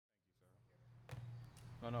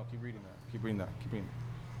No, keep reading that. Keep reading that. Keep reading.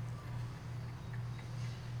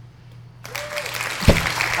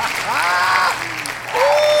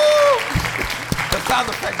 The sound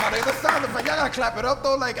effect, my nigga. The sound effect. Y'all gotta clap it up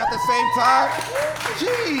though, like at the same time.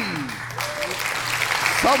 Jeez.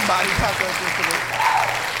 Somebody clap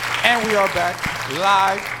that. And we are back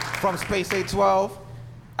live from Space 812.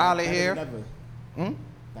 Ali here. Back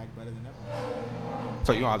better than ever.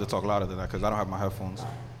 So you don't have to talk louder than that because I don't have my headphones.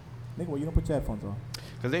 Nigga, well, you don't put your headphones on.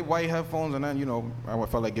 Because they white headphones, and then, you know, I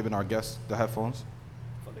felt like giving our guests the headphones.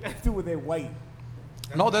 What they got to do with their white?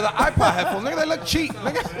 No, they're the iPod headphones. Nigga, they look cheap.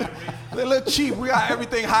 Nigga. They look cheap. We got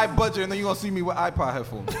everything high budget, and then you're going to see me with iPod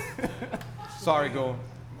headphones. Sorry, go.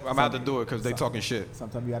 I'm about to do it because they talking shit.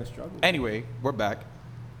 Sometimes you got to struggle. Anyway, we're back,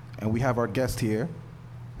 and we have our guest here,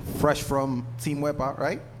 fresh from Team Wepa,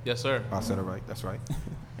 right? Yes, sir. I said it right. That's right.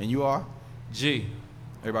 And you are? G.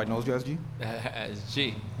 Everybody knows you as G? As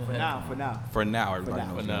G. For now. For now, everybody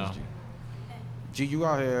now. knows For you as now. G. G, you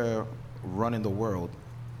out here running the world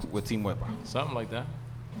with Team Wepa. Something like that.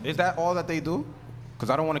 Is that all that they do?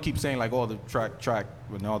 Because I don't want to keep saying like all the track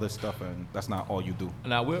and all this stuff, and that's not all you do.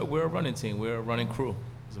 Now, we're a running team. We're a running crew,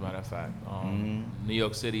 as a matter of fact. New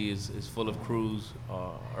York City is full of crews,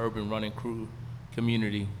 urban running crew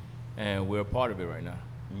community, and we're a part of it right now.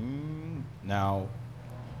 Now,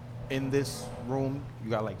 in this room, you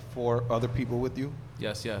got like 4 other people with you,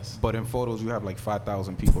 Yes, yes. but in photos, you have like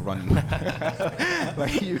 5,000 people running.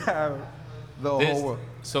 Like you have the whole world.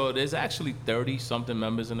 So there's actually 30-something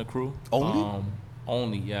members in the crew. Only?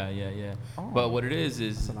 Only, yeah. Oh. But what it is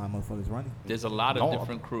That's a lot of motherfuckers running. there's a lot of No.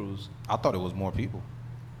 different crews. I thought it was more people.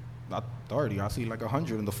 Not 30. I see like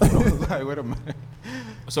 100 in the photos. Like, wait a minute.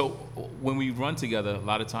 So when we run together, a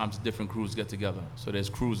lot of times different crews get together. So there's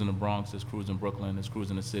crews in the Bronx, there's crews in Brooklyn, there's crews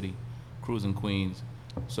in the city, crews in Queens.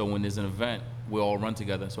 So when there's an event, we all run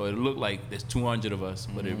together. So it look like there's 200 of us,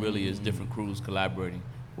 but it really is different crews collaborating,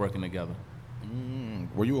 working together.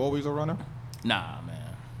 Were you always a runner? Nah, man.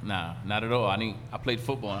 Nah, not at all. I played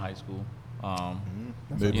football in high school.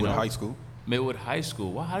 Midwood You know. High School. Midwood High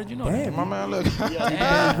School. Wow, how did you know Damn. My man, look.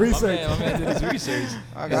 that? research. My man did his research.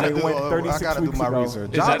 I They gotta went do 36 my weeks ago. research.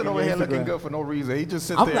 Is Jonathan that over here Instagram? looking good for no reason. He just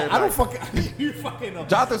sit I'm there. like, I don't fucking. You fucking know.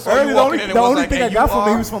 Jonathan saw Earlier, you the walking only, in and the was only like, thing "Hey, I got you from him,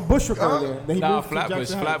 he are-" was from Bushwick earlier. Then he Nah, moved to Flatbush,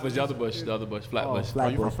 Jackson Heights. Flatbush, the other bush, Oh, Flatbush. Oh, you from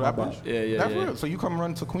Flatbush. my Flatbush? bad. Yeah. That's real. So you come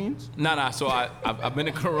run to Queens? Nah. So I've been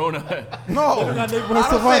in Corona. No. They got I neighborhoods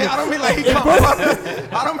to don't, run. I don't mean like he comes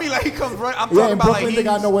running. I don't mean like he comes running. I'm Yeah, talking in about Brooklyn, like they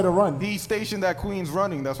got nowhere to run. He's stationed at Queens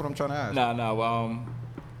running. That's what I'm trying to ask. Nah.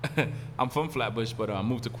 I'm from Flatbush, but I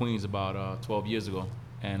moved to Queens about 12 years ago,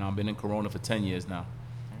 and I've been in Corona for 10 years now.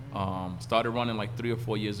 Started running like 3 or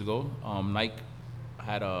 4 years ago. Nike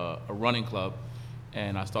had a running club,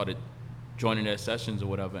 and I started joining their sessions or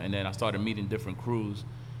whatever, and then I started meeting different crews,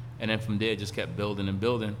 and then from there just kept building and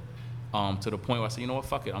building to the point where I said, you know what,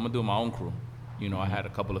 fuck it, I'm gonna do my own crew. You know, I had a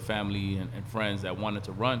couple of family and friends that wanted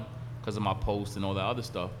to run because of my posts and all that other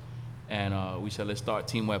stuff. And we said, let's start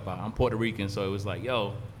Team Wepa. I'm Puerto Rican, so it was like,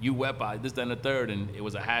 yo, you Wepa, this, that, and the third. And it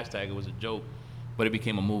was a hashtag, it was a joke, but it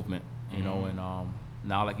became a movement, you know. And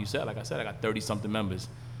now, like I said, I got 30-something members,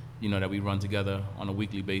 you know, that we run together on a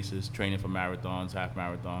weekly basis, training for marathons, half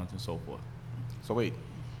marathons, and so forth. So wait,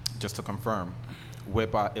 just to confirm,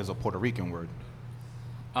 Wepa is a Puerto Rican word.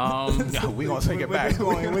 We gonna take it Where back. this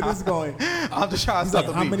going? Where this going? I'm just trying to He's start like,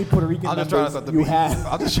 the how beef. many Puerto Rican I'm just trying to members start the you beef. have?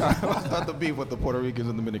 I'm just trying to start the beef with the Puerto Ricans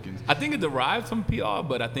and Dominicans. I think it derived from PR,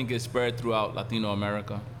 but I think it spread throughout Latino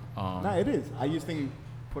America. Nah, it is. I just think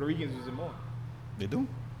Puerto Ricans use it more. They do.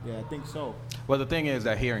 Yeah, I think so. Well, the thing is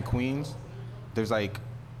that here in Queens, there's like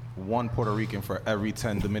 1 Puerto Rican for every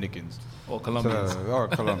 10 Dominicans. Or Colombians. Or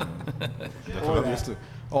Colombian. The Colombians too.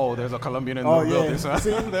 Oh, there's a Colombian in Oh, the yeah. building. So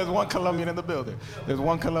See? there's 1 Colombian in the building. There's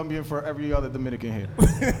 1 Colombian for every other Dominican here.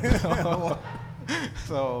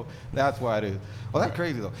 So that's why it is. Well, that's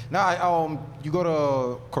crazy though. Now, you go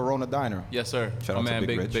to Corona Diner. Yes, sir. Shout My out to man,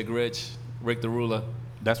 Big Rich. Big Rich, Rick the Ruler.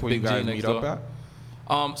 That's where Big you G guys next meet up door.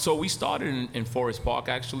 at? So we started in Forest Park,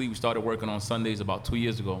 actually. We started working on Sundays about 2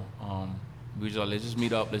 years ago. We was like, let's just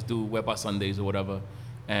meet up, let's do Wepa Sundays or whatever,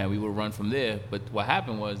 and we would run from there. But what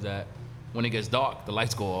happened was that when it gets dark, the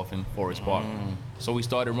lights go off in Forest Park. So we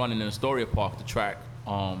started running in Astoria Park, the track,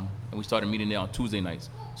 and we started meeting there on Tuesday nights.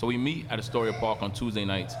 So we meet at Astoria Park on Tuesday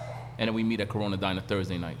nights, and then we meet at Corona Diner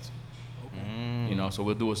Thursday nights. You know, so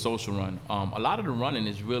we'll do a social run. A lot of the running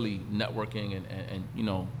is really networking and you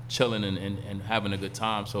know, chilling and having a good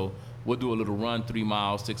time. So we'll do a little run, 3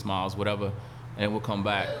 miles, 6 miles, whatever, and we'll come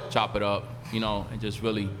back, chop it up, you know, and just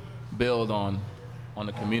really build on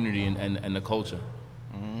the community and the culture.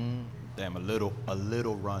 Damn, a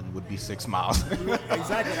little run would be 6 miles.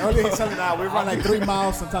 Exactly. Earlier he said that we run like 3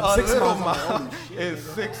 miles, sometimes 6 miles. I'm like, holy shit, is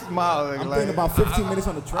 6 miles. I'm thinking about 15 minutes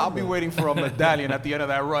on the treadmill. I'll be waiting for a medallion at the end of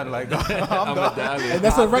that run. Like, I'm done. And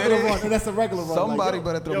that's a regular run. And that's a regular run. Somebody like,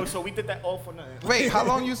 better throw yo, me. so we did that all for nothing. Wait, how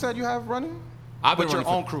long you said you have running? I've been With your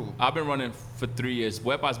running own crew. I've been running for 3 years.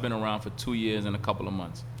 Wepa's been around for 2 years and a couple of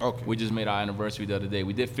months. Okay. We just made our anniversary the other day.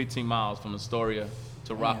 We did 15 miles from Astoria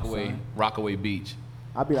to Rockaway Beach.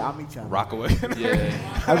 I'll meet y'all. Rockaway.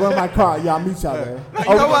 Yeah. I go in my car. Yeah, I'll meet y'all there. No,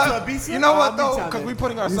 you know what? You know what though? Because we're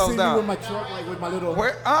putting ourselves you see down. me with my truck, like with my little.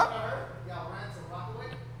 Where?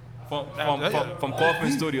 From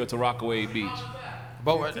Kaufman Studio to Rockaway Beach.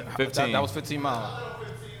 But 15. That was 15 miles.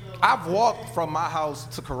 I've walked from my house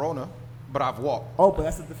to Corona, but I've walked. Oh, but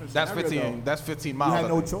that's a different That's scenario, 15. though. That's 15 You miles. had I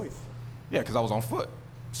no think. choice. Yeah, because I was on foot.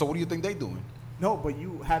 So what do you think they doing? No, but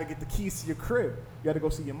you had to get the keys to your crib. You had to go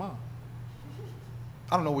see your mom.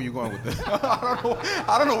 I don't know where you're going with this.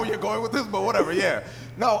 I don't know where you're going with this, but whatever. Yeah.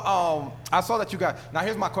 No. I saw that you got. Now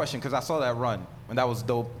here's my question, because I saw that run, and that was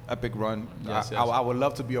dope, epic run. Yes, I would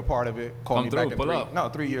love to be a part of it. Call Come me through, back in pull 3. up. No,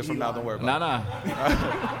 3 years from now. Don't worry about Nah. it.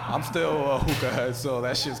 I'm still a hookah head, so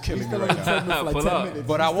that shit's killing me Still on right the now. treadmill for like Pull 10 up. minutes.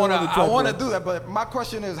 But You I still on the wanna treadmill. do that. But my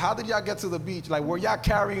question is, how did y'all get to the beach? Like, were y'all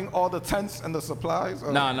carrying all the tents and the supplies?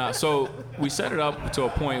 Or? Nah. So we set it up to a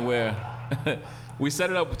point where we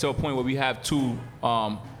have 2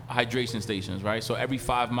 hydration stations, right? So every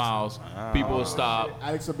 5 miles, people will stop.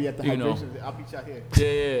 Alex will be at the You know. hydration. I'll meet y'all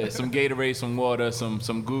here. Yeah, some Gatorade, some water, some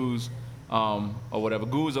goos, or whatever.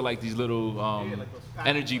 Goos are like these little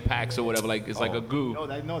energy packs or whatever. Like it's like a goo. No,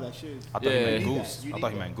 that shit is. I thought he Yeah. meant You goose. I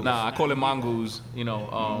thought he meant goose. Nah, I call it mongoose. You know,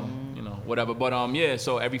 whatever. But yeah.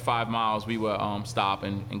 So every 5 miles, we would stop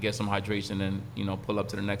and get some hydration, and pull up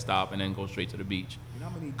to the next stop, and then go straight to the beach. You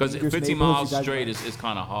know how many Because dangerous 15 neighborhoods miles you guys straight ran- is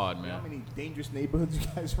kind of hard, You know how man. many dangerous neighborhoods you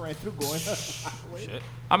guys ran through going up? Shit.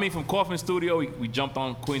 I mean, from Kaufman Studio, we jumped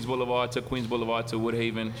on Queens Boulevard, took Queens Boulevard to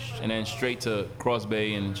Woodhaven, and then straight to Cross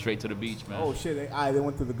Bay and straight to the beach, man. Oh shit! They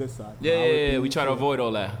went to the good side. Yeah, we try to avoid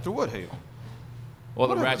all that. To Woodhaven. All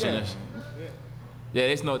the Whatever, ratchetness. Yeah,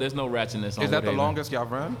 there's no ratchetness on Is that the Woodhaven. longest y'all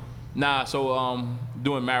ran? Nah, so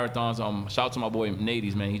doing marathons. Shout out to my boy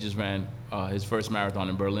Nadies, man. He just ran his first marathon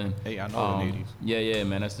in Berlin. Hey, I know the Nadies. Yeah,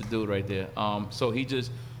 man. That's the dude right there.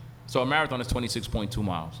 So a marathon is 26.2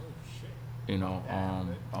 miles. You know,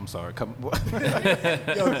 I'm sorry. Come.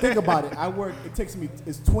 Yo, think about it. I work. It takes me.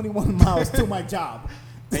 It's 21 miles to my job.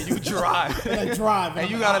 And you drive. And I drive. And I'm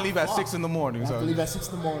you like, gotta oh, leave at fuck. 6 in the morning. I have So to leave at 6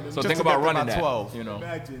 in the morning. so Just think to about get there running by that. 12. You know.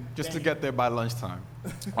 Imagine. just to get there by lunchtime.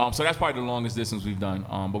 So that's probably the longest distance we've done.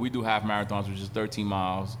 But we do half marathons, which is 13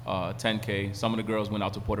 miles, 10K. Some of the girls went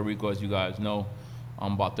out to Puerto Rico, as you guys know.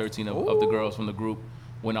 About 13 of the girls from the group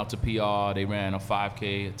went out to PR. They ran a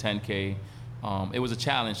 5K, a 10K. It was a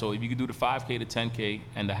challenge. So if you could do the 5K, the 10K,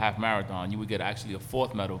 and the half marathon, you would get actually a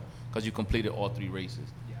 4th medal because you completed all 3 races.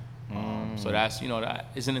 So that's, that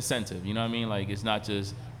is an incentive. You know what I mean? Like, it's not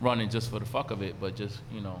just running just for the fuck of it, but just,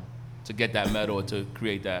 to get that medal or to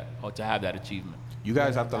create that or to have that achievement. You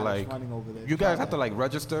guys have to Alex like. running over there. You guys have to like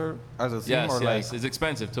register as a team Yes, or yes. like. It's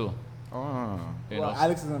expensive too. Oh. You Well, know?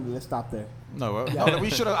 Alex is gonna be. Let's stop there. No, no, we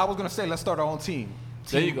should have. I was gonna say let's start our own team.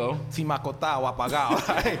 There you go. Team Acotado, apagado.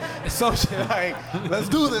 Like, some shit like, let's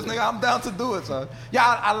do this, nigga. I'm down to do it, son. Yeah,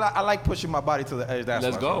 I like pushing my body to the edge. That's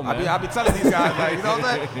Let's my go, shit. man. I be telling these guys, like, you know what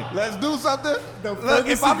I'm saying? Let's do something. The Look,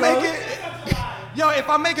 if furthest I you make go- it, if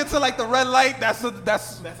I make it to like the red light, that's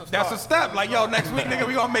a step. Like, yo, next week, nigga,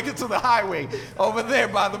 we gonna make it to the highway over there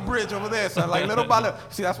by the bridge over there, son. Like little by little.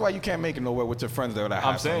 See, that's why you can't make it nowhere with your friends that I'm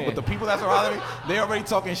happen. saying. But the people that's around me, they already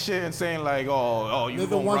talking shit and saying like, oh, you They're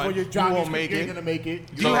the gonna ones run, where you're you jogging. won't make You're it. gonna make it.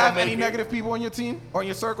 Do you So- have any negative people on your team, on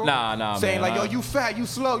your circle? Nah, saying man, like, yo, you fat, you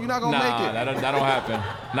slow, you're not gonna make it. that don't happen.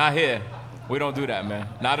 Not here. We don't do that, man.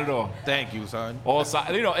 Not at all. Thank you, son. All sides.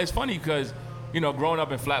 It's funny because, growing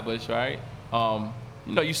up in Flatbush, right?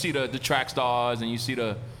 You see the track stars and you see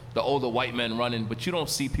the older white men running, but you don't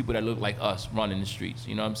see people that look like us running the streets.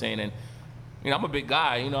 You know what I'm saying? And I'm a big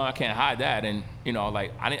guy. I can't hide that. And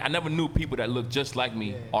I never knew people that look just like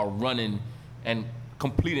me are running and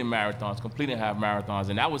completing marathons, completing half marathons,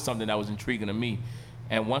 and that was something that was intriguing to me.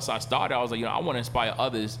 And once I started, I was like, I want to inspire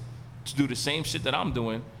others to do the same shit that I'm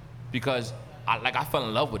doing, because I fell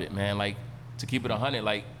in love with it, man. Like, to keep it 100,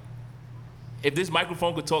 like, if this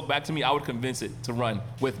microphone could talk back to me, I would convince it to run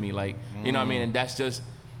with me. Like, you know what I mean? And that's just,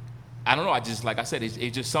 I don't know. I just, like I said, it's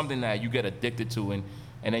just something that you get addicted to, and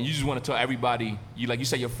then you just want to tell everybody, you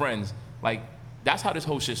say your friends, like, that's how this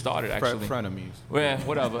whole shit started, actually. Frenemies. Yeah,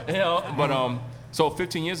 whatever. But so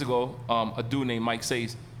 15 years ago, a dude named Mike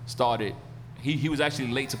Sace started. He was actually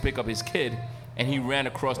late to pick up his kid, and he ran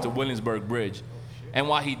across the Williamsburg Bridge. And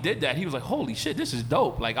while he did that, he was like, holy shit, this is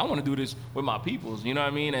dope. Like, I want to do this with my peoples, you know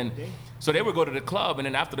what I mean? And so they would go to the club, and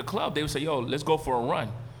then after the club, they would say, yo, let's go for a run,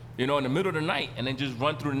 you know, in the middle of the night, and then just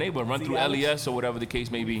run through the neighborhood, run through LES or whatever the case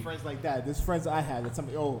may be. Friends like that. There's friends I had that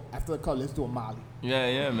somebody, after the club, let's do a molly.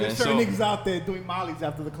 Yeah, man. There's certain niggas out there doing mollies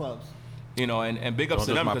after the clubs. You know, and big ups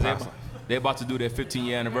to them because they're about to do their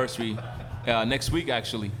 15-year anniversary next week,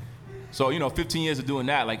 actually. So, you know, 15 years of doing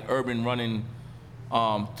that, like urban running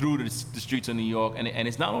through the streets of New York. And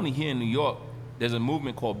it's not only here in New York. There's a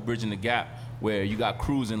movement called Bridging the Gap where you got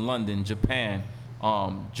crews in London, Japan,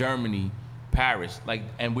 Germany, Paris. Like,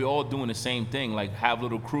 and we're all doing the same thing, like have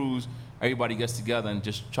little crews. Everybody gets together and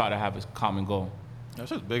just try to have a common goal. That's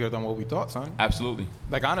just bigger than what we thought, son. Absolutely.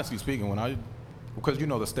 Like, honestly speaking, because you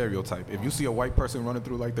know the stereotype. If you see a white person running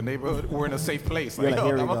through like the neighborhood, we're in a safe place. Like,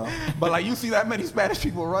 here we go. But like you see that many Spanish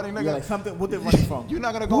people running, nigga. Yeah, like something. What they running from? You're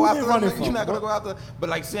not gonna go after them. You're not gonna go after. But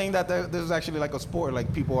like saying that there's actually like a sport,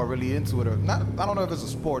 like people are really into it or not. I don't know if it's a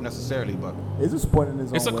sport necessarily, but it's a sport in its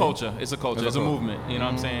own way. It's a culture. It's a culture. It's a movement. You know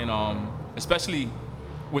what I'm saying? Especially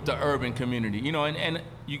with the urban community. You know, and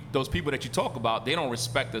those people that you talk about, they don't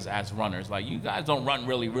respect us as runners. Like, you guys don't run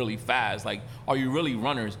really, really fast. Like, are you really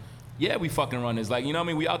runners? Yeah, we fucking runners. Like, you know what I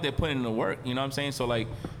mean? We out there putting in the work, you know what I'm saying? So, like,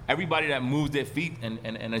 everybody that moves their feet and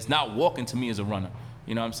it's not walking to me as a runner,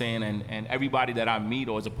 you know what I'm saying? And everybody that I meet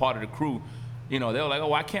or is a part of the crew, you know, they're like,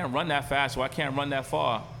 oh, I can't run that fast or I can't run that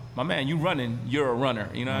far. My man, you running, you're a runner,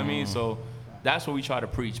 you know what I mean? So that's what we try to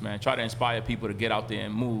preach, man. Try to inspire people to get out there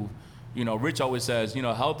and move. You know, Rich always says, you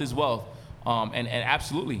know, health is wealth. And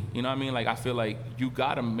absolutely, you know what I mean? Like, I feel like you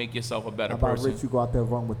got to make yourself a better person. How about Rich, you go out there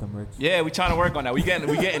and run with them, Rich? Yeah, we trying to work on that. We getting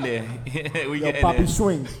there. we getting Poppy there.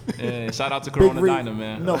 Swing. Yeah, shout out to Corona Diner,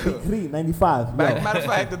 man. No, Big 3, 95. Matter of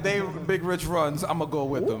fact, the day Big Rich runs, I'm going to go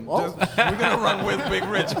with him. We're going to run with Big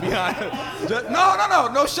Rich behind him.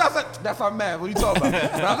 No shots at, that's our man. What are you talking about?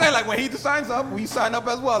 But I'm saying, like, when he signs up, we sign up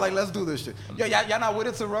as well. Like, let's do this shit. Yo, y'all not with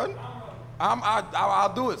it to run?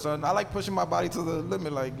 I'll do it, son. I like pushing my body to the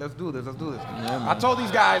limit. Like, let's do this. Yeah, I told these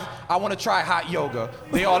guys I want to try hot yoga.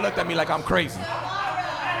 They all looked at me like I'm crazy.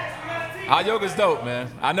 Hot yoga's dope, man.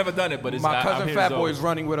 I've never done it, but it's my cousin Fat Boy's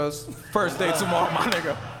running with us. First day tomorrow, my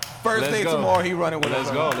nigga. First day tomorrow, he running with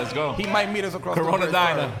us. Let's go. He might meet us across Corona the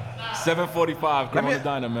Diner, 745. Corona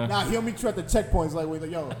Diner, man. Now he'll meet you at the checkpoints. Like, wait,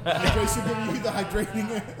 yo, hydration, give me the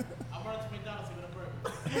hydrating. I'm running to McDonald's to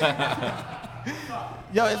get a burger.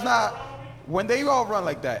 Yo, it's not. When they all run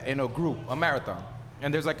like that in a group, a marathon,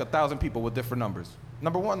 and there's like 1,000 people with different numbers.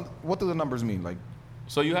 Number one, what do the numbers mean? Like,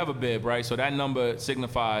 so you have a bib, right? So that number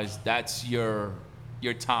signifies that's your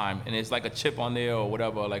time, and it's like a chip on there or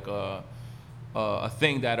whatever, like a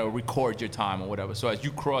thing that'll record your time or whatever. So as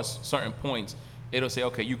you cross certain points, it'll say,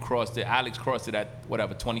 okay, you crossed it. Alex crossed it at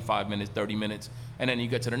whatever, 25 minutes, 30 minutes, and then you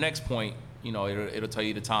get to the next point. You know, it'll tell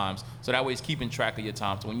you the times. So that way, it's keeping track of your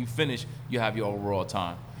time. So when you finish, you have your overall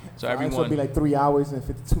time. So everyone, it'll be like 3 hours and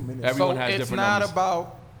 52 minutes. Everyone has different numbers. It's not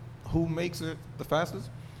about who makes it the fastest?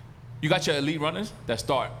 You got your elite runners that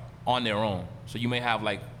start on their own. So you may have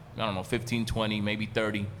like, I don't know, 15, 20, maybe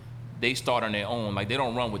 30. They start on their own. Like, they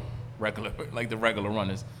don't run with the regular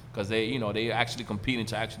runners, because they actually competing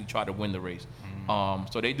to actually try to win the race.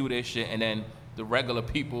 So they do their shit, and then the regular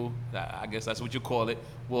people, I guess that's what you call it,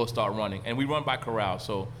 will start running. And we run by corral.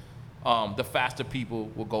 So the faster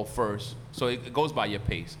people will go first. So it goes by your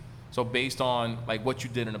pace. So based on like what you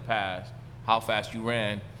did in the past, how fast you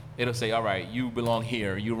ran, it'll say, all right, you belong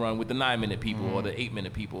here. You run with the 9-minute people or the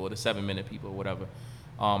 8-minute people or the 7-minute people or whatever.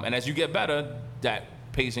 And as you get better, that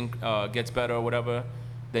pacing gets better or whatever,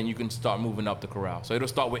 then you can start moving up the corral. So it'll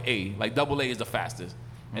start with A, like AA is the fastest,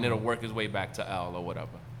 and it'll work its way back to L or whatever.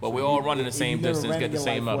 But so we're all running the same distance, get the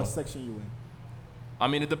same medal. What section you in? I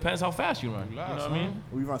mean, it depends how fast you run. You know what I mean?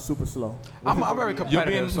 We run super slow. I'm very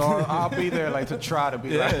competitive, so I'll be there like to try to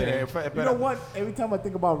be like, hey, you know what? Every time I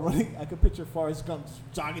think about running, I can picture Forrest Gump just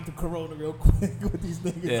jogging through Corona real quick with these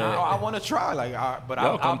niggas. Yeah. I want to try, like, but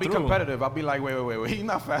I'll be competitive. I'll be like, wait, he's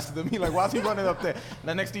not faster than me. Like, why's he running up there?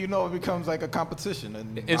 The next thing you know, it becomes like a competition.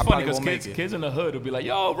 And it's funny because kids in the hood will be like,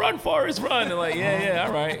 yo, run, Forrest, run. And like, yeah,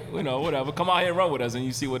 all right, you know, whatever. Come out here and run with us, and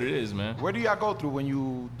you see what it is, man. Where do y'all go through when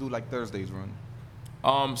you do like Thursdays run?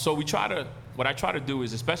 So what I try to do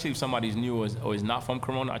is, especially if somebody's new or is not from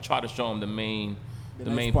Corona, I try to show them the main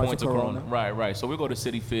points of Corona. Right. So we go to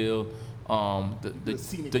City Field,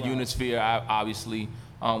 the Unisphere, obviously.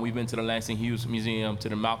 We've been to the Langston Hughes Museum, to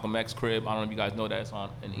the Malcolm X crib. I don't know if you guys know that, it's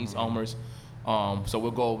in East Elmhurst. So we'll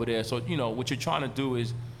go over there. So, you know, what you're trying to do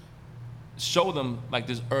is show them like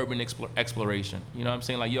this urban exploration. You know what I'm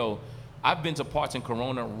saying? Like, yo, I've been to parts in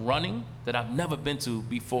Corona running that I've never been to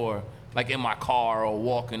before like in my car or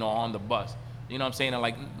walking or on the bus. You know what I'm saying? And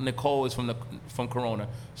like Nicole is from Corona.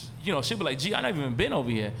 You know, she'll be like, gee, I never even been over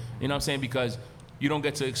here. You know what I'm saying? Because you don't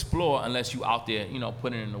get to explore unless you out there, you know,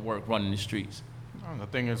 putting in the work, running the streets. The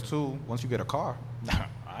thing is, too, once you get a car,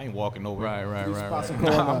 I ain't walking over. Right.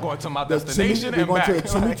 I'm going to my destination and back. We're going to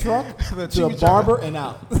a chimney truck, to a chimney barber, and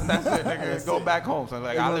out. That's it, nigga. Go back home. So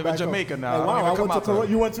like, I live in Jamaica now. Like, wow, I don't even come out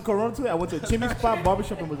you went to Corona too? I went to a chimney spot,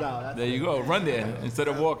 barbershop, and was out. There you go. Run there instead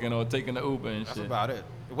of walking or taking the Uber and That's shit. about it.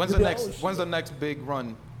 When's the next big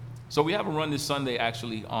run? So we have a run this Sunday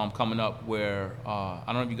actually coming up where I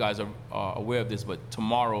don't know if you guys are aware of this, but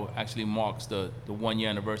tomorrow actually marks the 1 year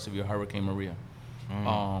anniversary of Hurricane Maria.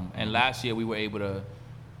 And last year we were able to,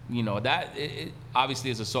 you know, that it obviously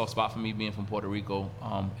is a soft spot for me being from Puerto Rico.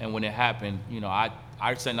 And when it happened, you know,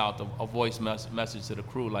 I sent out a voice message to the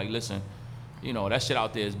crew like, listen, you know, that shit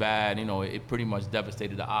out there is bad. You know, it pretty much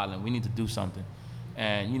devastated the island. We need to do something.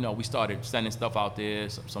 And, you know, we started sending stuff out there,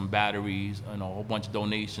 some batteries, you know, a whole bunch of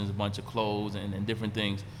donations, a bunch of clothes and different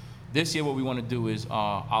things. This year what we want to do is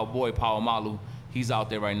our boy Pao Malu, he's out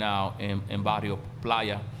there right now in Barrio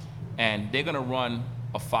Playa. And they're going to run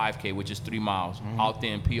a 5K, which is 3 miles, out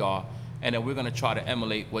there in PR. And then we're going to try to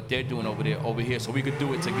emulate what they're doing over here so we could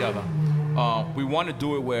do it together. We want to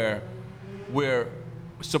do it where we're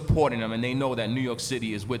supporting them and they know that New York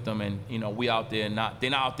City is with them and, you know, we out there, they're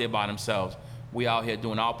not out there by themselves. We out here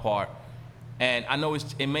doing our part. And I know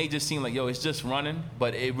it may just seem like, yo, it's just running,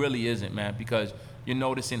 but it really isn't, man, because you're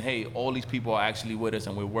noticing, hey, all these people are actually with us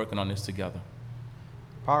and we're working on this together.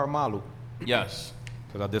 Power Malu. Yes.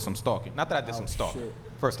 Because I did some stalking. Not that I did some stalking, shit.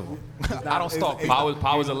 first of all. I don't stalk.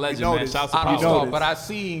 Power's a legend, man. Shouts to I don't Power. stalk, but I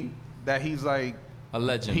see that he's like, A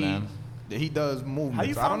legend, man. he does movements. How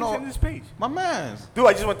you I don't found know. this page? My man. Dude,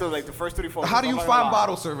 I just went through like the first 3 photos. How do you I'm not find gonna lie.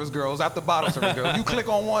 bottle service girls after bottle service girls? You click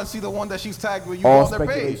on one, see the one that she's tagged with, you All go on their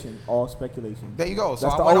page. speculation. All speculation. There you go. So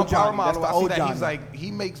That's I the went on old Power Johnny. That's Model. the I see old that Johnny. he's like,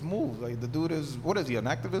 he makes moves. Like the dude is, what is he, an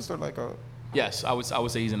activist or like a, Yes, I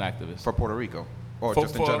would say he's an activist. for Puerto Rico? Or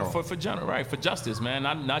just in general? For general, right? For justice, man.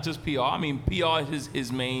 Not just PR. I mean, PR is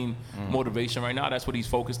his main motivation right now. That's what he's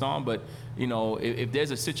focused on. But, you know, if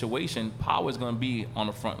there's a situation, Power is going to be on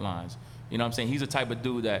the front lines. You know what I'm saying? He's the type of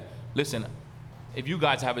dude that, listen, if you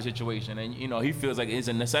guys have a situation and, you know, he feels like it's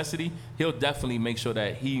a necessity, he'll definitely make sure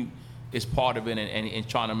that he is part of it and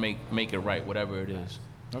trying to make it right, whatever it is.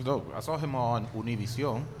 That's dope. I saw him on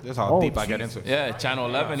Univision. This is how deep I get into it. Yeah, Channel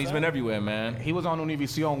 11. He's been everywhere, man. He was on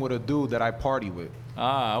Univision with a dude that I party with.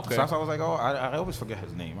 Ah, okay. So I was like, oh, I always forget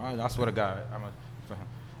his name. I swear to God.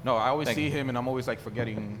 No, I always see him and I'm always like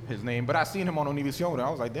forgetting his name. But I seen him on Univision and I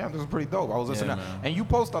was like, damn, this is pretty dope. I was listening. man. And you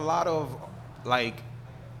post a lot of like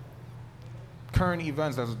current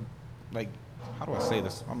events that's like, how do I say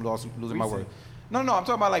this? I'm losing my word. No, I'm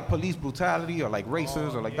talking about like police brutality or like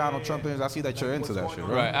races or like Donald Trump is. I see that you're into that shit, right?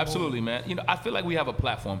 Right, absolutely, man. You know, I feel like we have a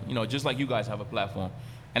platform, you know, just like you guys have a platform.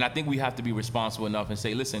 And I think we have to be responsible enough and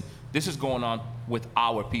say, listen, this is going on with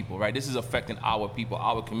our people, right? This is affecting our people,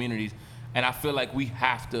 our communities. And I feel like we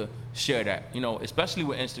have to share that, you know, especially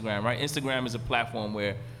with Instagram, right? Instagram is a platform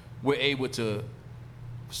where we're able to,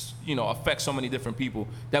 you know, affect so many different people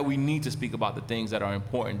that we need to speak about the things that are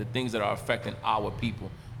important, the things that are affecting our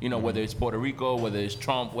people. You know, whether it's Puerto Rico, whether it's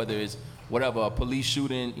Trump, whether it's whatever, a police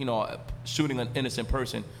shooting, you know, shooting an innocent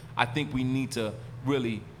person. I think we need to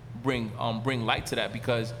really bring light to that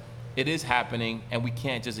because it is happening and we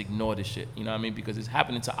can't just ignore this shit. You know what I mean? Because it's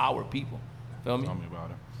happening to our people. Feel me? Tell me about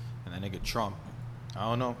it. And that nigga Trump. I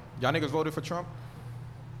don't know. Y'all niggas voted for Trump?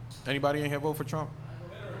 Anybody in here vote for Trump?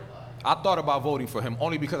 I thought about voting for him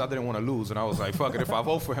only because I didn't want to lose, and I was like, fuck it, if I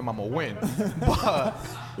vote for him, I'm going to win. But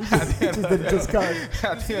at the end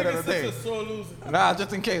of the day, nah,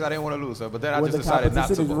 just in case I didn't want to lose, but then I just decided not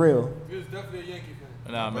to vote. Real. He was definitely a Yankee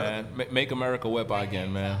fan. Nah, man. Make America whip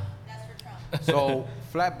again, man. So,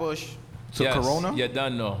 Flatbush to Yes, Corona? you're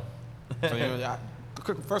done, no. So,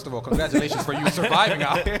 first of all, congratulations for you surviving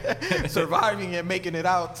out here, surviving and making it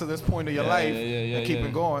out to this point of your life and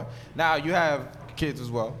keeping going. Now, you have kids as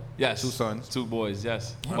well. Yes. 2 sons. 2 boys,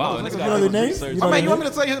 yes. Wow, this nigga, guy you know was their names? researching. You know Oh, man, you their want me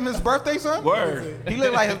to tell him his birthday, son? Word. He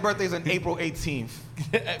looked like his birthday's on April 18th.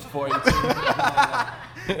 418.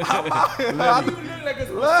 I'm out here.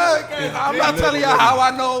 Look, I'm not telling you how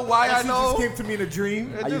I know, why I It know. just came to me in a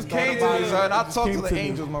dream. It I just thought came to about me, it. son. I It just talk to came the me.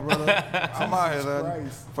 angels, my brother. I'm out here, son.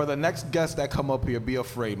 Christ. For the next guests that come up here, be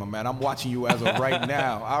afraid, my man. I'm watching you as of right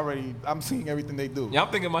now. I'm seeing everything they do. Yeah,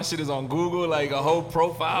 I'm thinking my shit is on Google, like a whole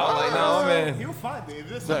profile. Like, no, man. He'll find it. If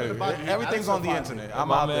there's Sir, something about you, everything's I'll on the find internet. it. I'm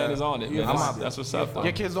My out man there. is on it, man. I'm out there. That's what's up, though.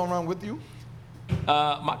 Your kids don't run with you?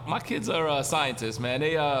 My kids are scientists, man.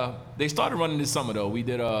 They started running this summer though. We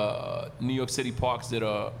did New York City Parks did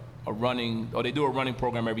a a running, or they do a running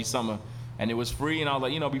program every summer, and it was free. And I was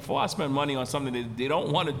like, you know, before I spend money on something that they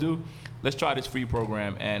don't want to do, let's try this free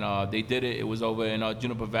program. And they did it. It was over in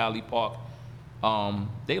Juniper Valley Park.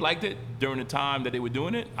 They liked it during the time that they were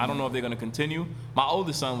doing it. I don't know if they're going to continue. My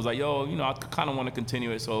oldest son was like, yo, you know, I kind of want to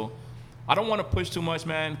continue it. So I don't want to push too much,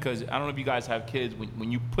 man, because I don't know if you guys have kids.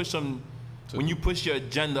 When you push them, when you push your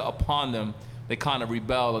agenda upon them, they kind of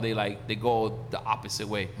rebel, or they go the opposite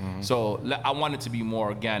way. So I want it to be more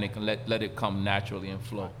organic and let it come naturally and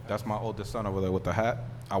flow. That's my oldest son over there with the hat.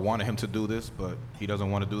 I wanted him to do this, but he doesn't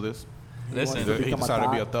want to do this. Listen, He decided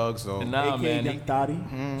to be a thug, so. nah, AKA man, Young Thotty.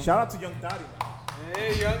 Shout out to Young Thotty.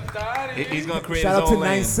 Hey, Young Thotty. he's gonna create Shout out his to own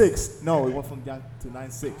lane. 9-6. No, it went from Young to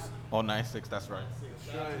 9-6. Oh, 9-6, that's right.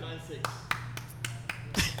 Right.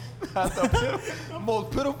 That's the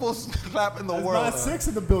most pitiful slap in the world. 9-6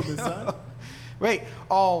 in the building, son. Wait,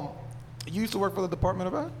 you used to work for the Department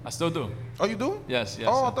of Ed? I still do. Oh, you do? Yes.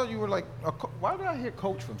 Oh, I sir. thought you were like why did I hear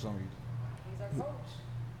coach from some of you?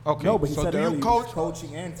 Okay, No, but he so said do earlier you he coach? was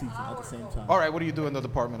coaching and teaching at the same time. All right, what do you do in the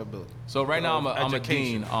Department of Building? So right now I'm a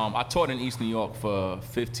Education. dean. I taught in East New York for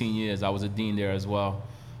 15 years. I was a dean there as well.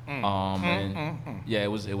 Yeah, it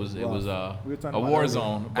was We were talking a about war earlier.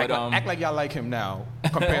 zone. But Act like y'all like him now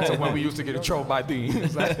compared to when we used to get in trouble by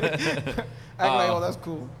deans. Act like, oh, that's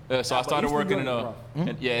cool. So I started East New working in York a is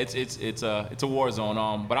rough. yeah, it's a war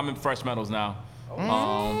zone. But I'm in fresh metals now.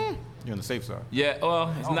 You're on the safe side. Yeah,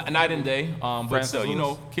 well, it's night and day. But Francis still, you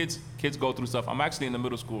Lewis? know, kids go through stuff. I'm actually in the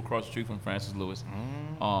middle school across the street from Francis Lewis.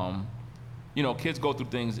 You know, kids go through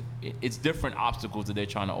things. It's different obstacles that they're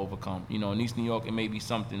trying to overcome. You know, in East New York, it may be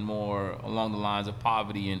something more along the lines of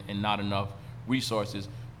poverty and not enough resources.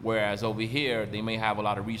 Whereas over here, they may have a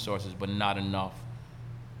lot of resources, but not enough.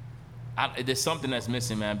 There's something that's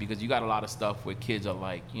missing, man, because you got a lot of stuff where kids are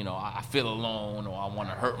like, you know, I feel alone, or I want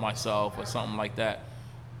to hurt myself, or something like that.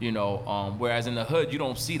 You know, whereas in the hood, you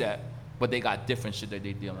don't see that, but they got different shit that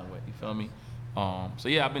they're dealing with. You feel me? So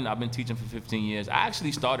yeah, I've been teaching for 15 years. I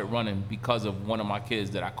actually started running because of one of my kids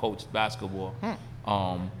that I coached basketball.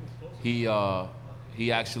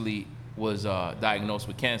 He actually was diagnosed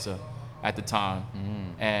with cancer at the time,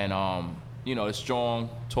 and you know, a strong,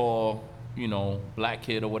 tall, you know, black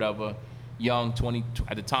kid or whatever, young, 20.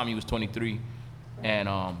 At the time, he was 23, and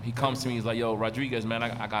he comes to me. He's like, "Yo, Rodriguez, man,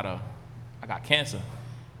 I got cancer."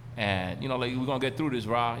 And, you know, like, we're going to get through this,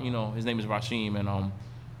 Ra. You know, his name is Rashim, and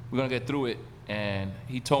we're going to get through it. And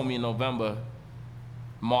he told me in November,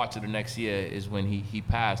 March of the next year is when he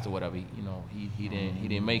passed or whatever. You know, he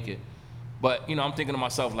didn't make it. But, you know, I'm thinking to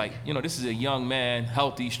myself, like, you know, this is a young man,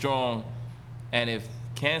 healthy, strong, and if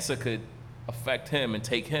cancer could affect him and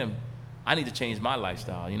take him, I need to change my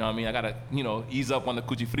lifestyle. You know what I mean? I got to, you know, ease up on the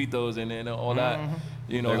cuchifritos and then all that.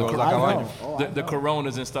 You know, There goes the, like I know. the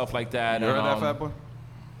Coronas and stuff like that. You and, heard that, fat boy?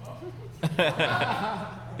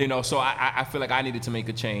 you know, so I feel like I needed to make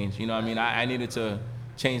a change. You know what I mean? I needed to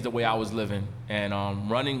change the way I was living. And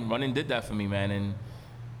running did that for me, man. And,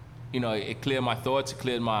 you know, it cleared my thoughts. It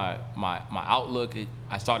cleared my outlook.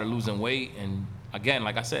 I started losing weight. And, again,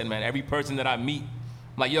 like I said, man, every person that I meet,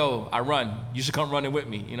 I'm like, yo, I run. You should come running with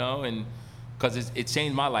me, you know? And because it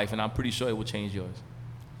changed my life, and I'm pretty sure it will change yours.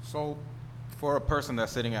 So, for a person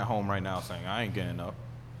that's sitting at home right now saying, I ain't getting up,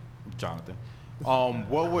 Jonathan,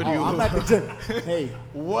 what would you... I'm at the gym. Hey,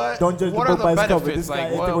 What? don't judge what the are book by the its cover. benefits? This guy,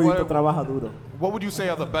 Like, este gordito trabaja duro. what would you say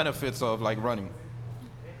are the benefits of like running?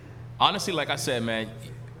 Honestly, like I said, man,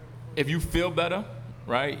 if you feel better,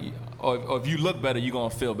 right, or if you look better, you're going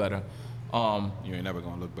to feel better. You ain't never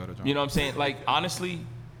gonna look better, John. You know what I'm saying? Like, honestly,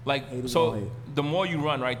 like, Hate is so gonna hate. the more you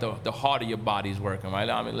run, right, the harder your body's working, right?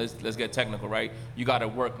 I mean, let's get technical, right? You got to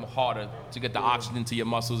work harder to get the oxygen to your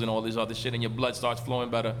muscles and all this other shit, and your blood starts flowing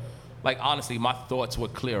better. Like, honestly, my thoughts were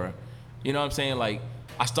clearer. You know what I'm saying? Like,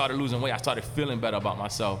 I started losing weight. I started feeling better about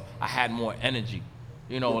myself. I had more energy.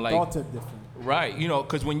 You know, Your like, thoughts are different. right? You know,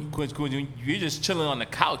 because when you're just chilling on the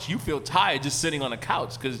couch, you feel tired just sitting on the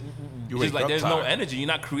couch because You it's just wake like up there's no tired. energy. You're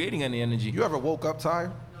not creating any energy. You ever woke up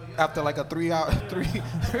tired? After like a 3 hour,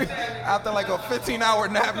 after like a 15-hour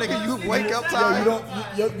nap, nigga, you wake up Yo,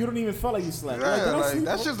 tired? you don't even feel like you slept. Yeah, Like, did I like, sleep?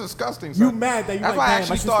 that's just disgusting. You son. mad that you That's like, why I damn, I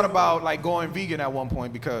actually should thought stay- about like going vegan at one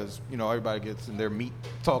point because you know everybody gets in their meat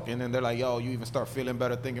talking and they're like, yo, you even start feeling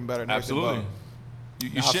better, thinking better. And everything, Absolutely. but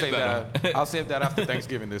You I'll shit save better. that. I'll save that after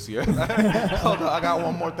Thanksgiving this year. Hold on, I got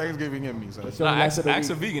one more Thanksgiving in me. So. So Nah, the rest ask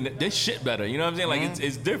of the a week- vegan. They shit better. You know what I'm saying? Like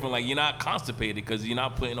it's different. Like you're not constipated because you're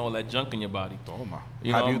not putting all that junk in your body. Oh my.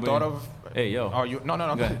 You know Have what you I'm thought saying? of? Hey yo. Are you? No. Go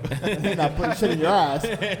ahead. You're not putting shit in your ass,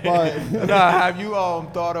 but Nah, have you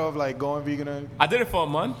thought of like going vegan? I did it for a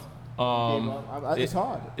month. It's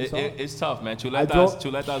hard. It's tough, man. drove-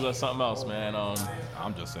 Chuletas are something else, man.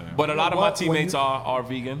 I'm just saying. But a lot of my When teammates you- are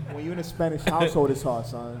vegan. When you're in a Spanish household, it's hard,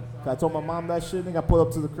 son. I told my mom that shit. Nigga, I pulled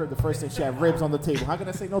up to the crib. The first thing, she had ribs on the table. How can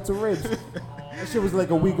I say no to ribs? That shit was like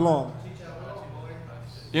a week long.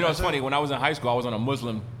 You know, it's funny. When I was in high school, I was on a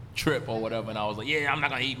Muslim trip or whatever, and I was like, yeah, I'm not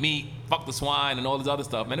gonna eat meat. Fuck the swine and all this other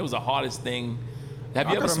stuff. Man, it was the hardest thing. Have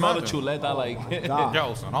you I ever could smelled a imagine. chuleta? Like, God.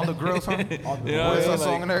 Yo, son, on the grill, son. you know, Boys it's and like-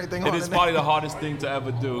 song and everything it on is it. probably the hardest thing to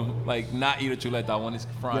ever do. Like, not eat a chuleta when it's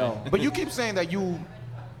frying. Yo. But you keep saying that you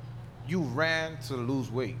ran to lose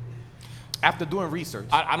weight after doing research.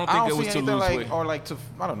 I don't think it was see to anything lose like, weight. or like to,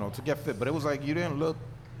 I don't know, to get fit. But it was like you didn't look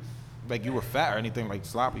like you were fat or anything like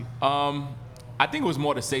sloppy. I think it was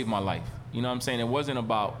more to save my life. You know what I'm saying? It wasn't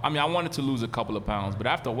about, I mean, I wanted to lose a couple of pounds, but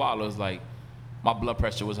after a while, it was like, my blood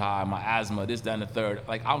pressure was high, my asthma, this, that, and the third.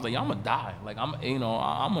 Like, I was like, I'm gonna die. Like, I'm not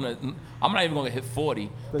even gonna hit 40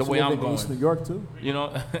 the Especially way I'm living in going. East New York, too. You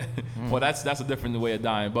know? Well, that's a different way of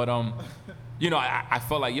dying. But, you know, I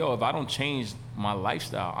felt like, yo, if I don't change my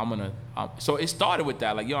lifestyle, so it started with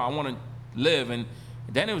that. Like, yo, I want to live. And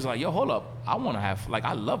then it was like, yo, hold up. I want to have, like,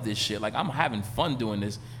 I love this shit. Like, I'm having fun doing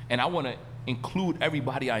this. And I want to include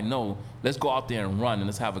everybody I know. Let's go out there and run and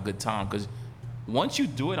let's have a good time. Because once you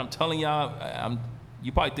do it, I'm telling y'all,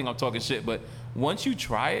 you probably think I'm talking shit, but once you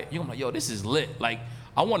try it, you're like, yo, this is lit. Like,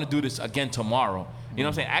 I want to do this again tomorrow. You know what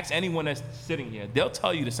I'm saying? Ask anyone that's sitting here. They'll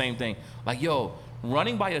tell you the same thing. Like, yo,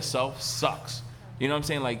 running by yourself sucks. You know what I'm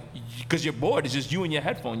saying? Like, because you're bored. It's just you and your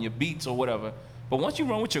headphone, your beats or whatever. But once you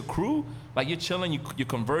run with your crew, like you're chilling, you're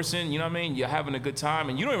conversing, you know what I mean? You're having a good time,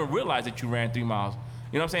 and you don't even realize that you ran 3 miles.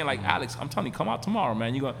 You know what I'm saying? Like, Alex, I'm telling you, come out tomorrow,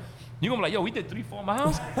 man. You're gonna be like, yo, we did 3-4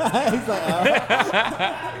 miles?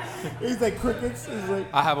 He's like crickets. He's like,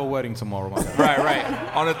 I have a wedding tomorrow, my guy.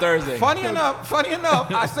 Right. On a Thursday. Funny enough,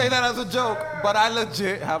 I say that as a joke, but I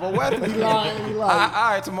legit have a wedding. he lying. All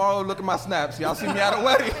right, tomorrow, look at my snaps. Y'all see me at a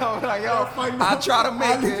wedding. I'm like, yo, I try to make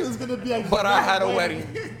Alex is gonna be it, like, but I had a wedding.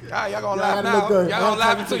 Y'all gonna laugh gotta now. look good. Y'all gonna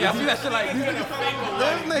laugh until y'all see that shit like,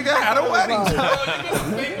 this nigga had a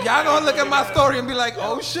wedding. Y'all gonna look at my story and be like,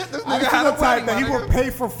 oh shit, this nigga Alex had is a the type wedding. that he my will nigga. pay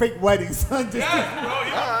for fake weddings. Son. Just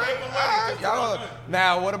Y'all-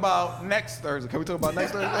 Now, what about next Thursday? Can we talk about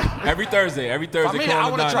next Thursday? Every Thursday, I mean, Corona I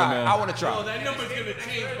want to Diner, try. man. I want to try. Oh, that number's gonna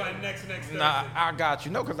change by next Thursday. Nah, I got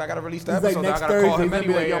you. No, because I got to release the He's like, episode. next I got to call Thursday, him he's gonna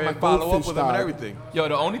be like, anyway yo, my and follow up goldfish with him and died. everything. Yo,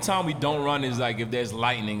 the only time we don't run is like if there's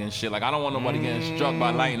lightning and shit. Like, I don't want nobody getting struck by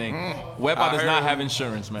lightning. Wepa I does not heard have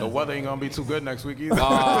insurance, man. The weather ain't going to be too good next week either.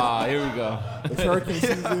 Ah, here we go. it's hurricane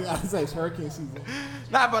season. I was like, it's hurricane season.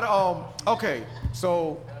 Nah, but, okay.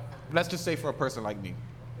 So, let's just say for a person like me,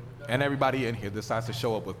 and everybody in here decides to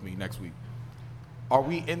show up with me next week. Are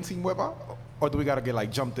we in Team Wepa? Or do we got to get,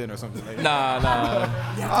 like, jumped in or something like that?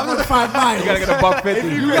 Nah. I'm gonna 5 miles. You gotta get a buck 50.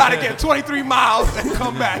 You got to get 23 miles and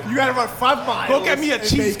come back. You gotta run 5 miles. Go get me a and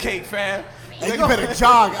cheesecake, fam. And you better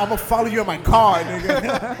jog. I'm gonna follow you in my car,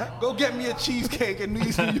 nigga. Go get me a cheesecake in New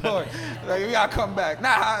York. Like, we gotta come back.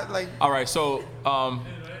 Nah, like, All right, so,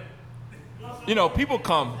 you know, people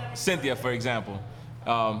come. Cynthia, for example.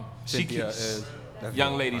 Cynthia is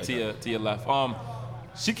young lady to your left.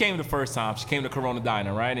 She came the first time. She came to Corona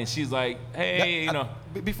Diner, right? And she's like, hey, you know.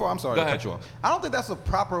 Before, I'm sorry Go to ahead. cut you off. I don't think that's a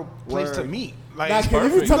proper place to Word. meet. Like, Nah, it's can you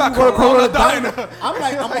perfect. tell got me where Corona Corona Diner?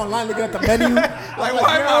 I'm online looking at the menu. Like,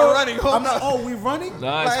 why am I running? Hold I'm like, up. oh, we running?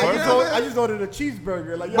 Nah, it's Like, perfect. yeah. I just ordered a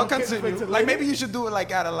cheeseburger. Like, yo, But can- continue. can- Like, maybe you should do it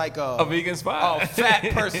like at A vegan spot.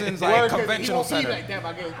 fat person's like Word, 'cause he conventional won't eat center. Like, damn,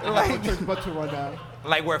 I get Like- butt to run down.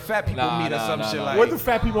 Like where fat people Nah, meet or nah, some nah, shit nah. like Where do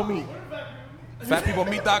fat people meet?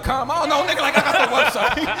 fatpeoplemeet.com. I don't know, nigga, like I got the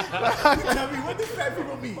website. Tell me, where do fat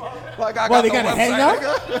people meet? Like I What, got they the got a website, hangout?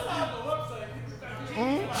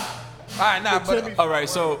 nigga. All right, nah, but All right,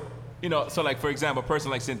 so, you know, so like, for example, a person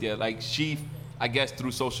like Cynthia, like she, I guess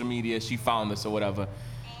through social media, she found us or whatever.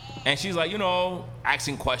 And she's like, you know,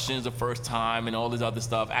 asking questions the first time and all this other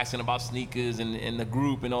stuff, asking about sneakers and the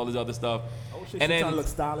group and all this other stuff. Oh, shit, and she trying to then, look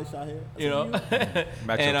stylish out here. you know, Match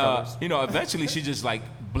your and, colors. you know, eventually she just like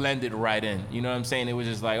blended right in. You know what I'm saying? It was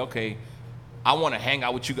just like, okay, I want to hang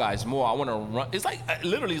out with you guys more. I want to run. It's like,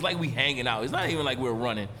 literally, it's like we hanging out. It's not even like we're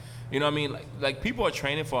running. You know what I mean? Like people are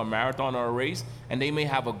training for a marathon or a race, and they may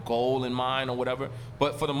have a goal in mind or whatever.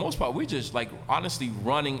 But for the most part, we're just like honestly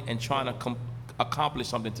running and trying to accomplish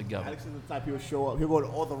something together. Alex is the type he'll show up. He'll go to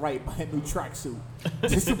all the right, buy a new tracksuit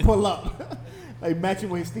just to pull up, like matching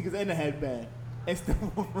with his sneakers and a headband. And still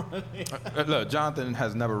running. look, Jonathan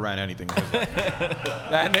has never ran anything. In his life.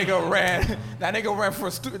 That nigga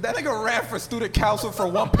ran for student council for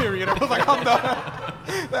one period. I was like, I'm done.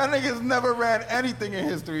 That nigga's never ran anything in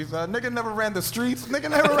history, son. Nigga never ran the streets. Nigga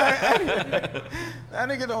never ran anything. That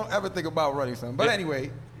nigga don't ever think about running, son. But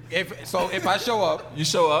anyway, if I show up. You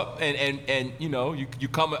show up and you know, you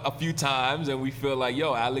come a few times and we feel like,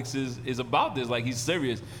 yo, Alex is about this, like he's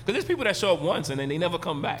serious. Because there's people that show up once and then they never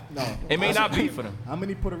come back. No. It may not be for them. How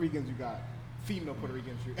many Puerto Ricans you got? Female Puerto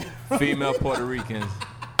Ricans you got? Female Puerto Ricans.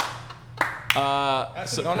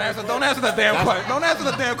 So Don't answer the damn question. Don't answer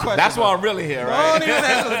the damn question. that's why I'm really here, right? Don't even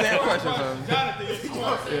answer the damn question, son.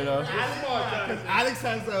 You know? Because Alex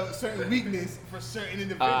has a certain weakness for certain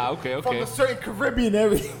individuals. Okay. From a certain Caribbean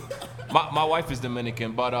area. My wife is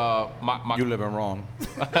Dominican, but my You living wrong.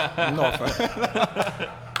 No offense.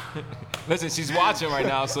 listen, she's watching right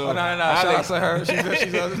now, so Oh, no. Shout out to her.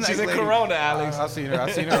 She's in Corona, Alex. I seen her on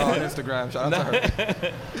Instagram. Shout out to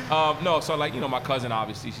her. No, so like, you know, my cousin,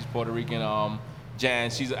 obviously, she's Puerto Rican. Jan,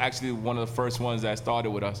 she's actually one of the first ones that started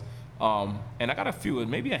with us. And I got a few,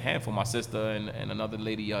 maybe a handful, my sister and another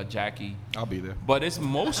lady, Jackie. I'll be there. But it's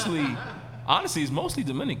mostly, honestly, it's mostly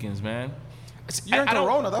Dominicans, man. You're in I don't-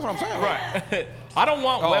 Corona, that's what I'm saying. Right. I don't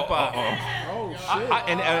want Wepa. Oh, shit.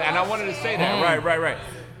 And I wanted to say that. Right.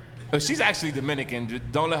 She's actually Dominican.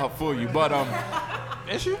 Don't let her fool you. But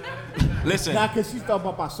Is she? listen. Nah, because she's talking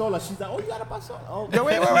about Pasola. She's like, oh, you got a Pasola? Oh, Yo,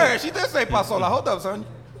 wait. She did say Pasola. Hold up, son.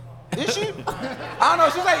 Is she? I don't know.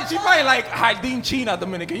 She probably like Haydin China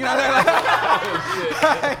Dominican. You know what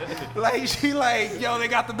I'm saying? Like she like, yo, they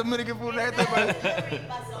got the Dominican food and everything.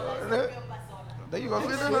 But there you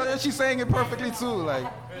go. She's saying it perfectly too. Like,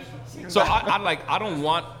 So I don't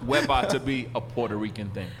want Wepa to be a Puerto Rican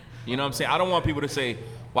thing. You know what I'm saying? I don't want people to say,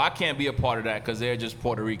 well, I can't be a part of that because they're just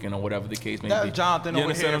Puerto Rican or whatever the case may that be. Jonathan You over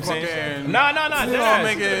understand here what I'm saying? fucking. No. You know,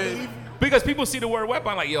 make it. Because people see the word Wepa,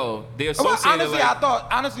 I'm like, yo, they associate Well, honestly, it like, I thought,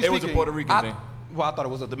 honestly it was a speaking, Puerto Rican thing. Well, I thought it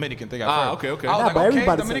was a Dominican thing at Ah, first. okay. I was Nah, like, but okay,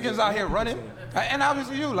 everybody Dominicans says out it. here running. And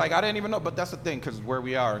obviously you, like, I didn't even know, but that's the thing, because where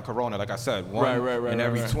we are in Corona, like I said, one Right, in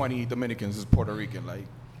every right. 20 Dominicans is Puerto Rican. Like,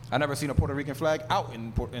 I never seen a Puerto Rican flag out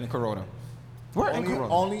in Corona. We're in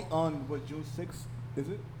Corona. only on, what, June 6th, is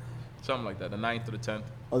it? Something like that, the 9th to the 10th.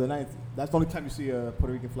 Or the 9th. That's the only time you see a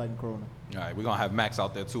Puerto Rican flag in Corona. All right, we're going to have Max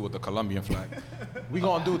out there, too, with the Colombian flag. we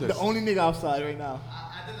going to do this. The only nigga outside right now.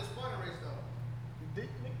 I did the spoiler race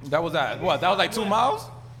though. That was at, what, that was like 2 miles?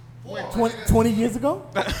 20 years ago?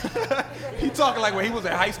 He talking like when he was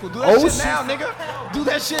in high school. Do that Oh, shit shit. now, nigga. Do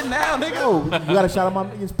that shit now, nigga. Oh, you got a shout out my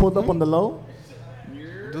niggas pulled up on the low?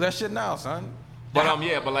 Do that shit now, son. But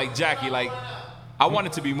but like Jackie, like I want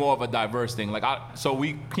it to be more of a diverse thing. Like so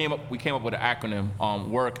we came up with an acronym: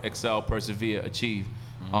 work, excel, persevere, achieve.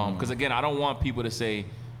 Because again, I don't want people to say,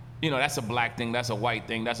 you know, that's a black thing, that's a white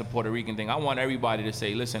thing, that's a Puerto Rican thing. I want everybody to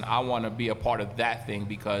say, listen, I want to be a part of that thing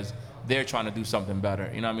because they're trying to do something better.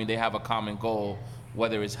 You know what I mean? They have a common goal,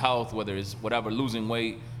 whether it's health, whether it's whatever, losing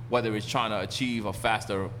weight, whether it's trying to achieve a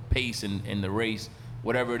faster pace in the race,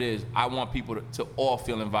 whatever it is. I want people to all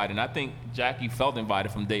feel invited. And I think Jackie felt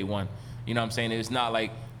invited from day one. You know what I'm saying? It's not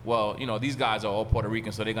like, well, you know, these guys are all Puerto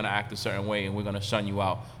Rican, so they're going to act a certain way and we're going to shun you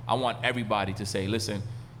out. I want everybody to say, listen,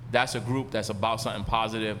 that's a group that's about something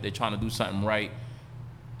positive. They're trying to do something right.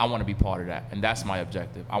 I want to be part of that. And that's my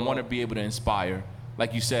objective. I want to be able to inspire,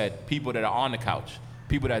 like you said, people that are on the couch,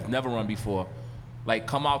 people that have never run before, like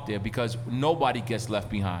come out there because nobody gets left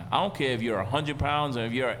behind. I don't care if you're 100 pounds or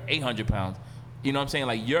if you're 800 pounds. You know what I'm saying?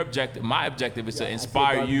 Like your objective, my objective is to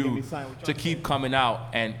inspire you to keep coming out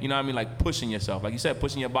and, you know what I mean, like pushing yourself. Like you said,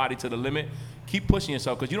 pushing your body to the limit. Keep pushing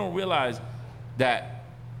yourself because you don't realize that,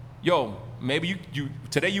 yo, maybe you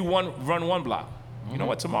today you run one block. You know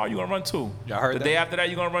what? Tomorrow you're gonna run 2. Y'all heard the that? day after that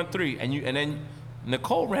you're gonna run 3. And then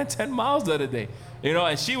Nicole ran 10 miles the other day. You know,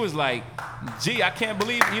 and she was like, gee, I can't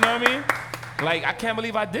believe, you know what I mean? Like, I can't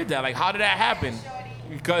believe I did that. Like, how did that happen?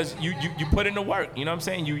 Because you put in the work, you know what I'm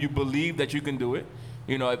saying? You believe that you can do it.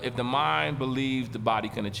 You know, if the mind believes, the body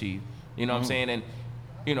can achieve. You know what I'm saying? And,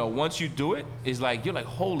 you know, once you do it, it's like, you're like,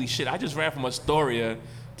 holy shit, I just ran from Astoria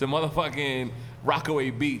to motherfucking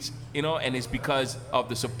Rockaway Beach, you know? And it's because of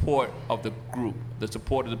the support of the group, the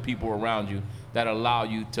support of the people around you that allow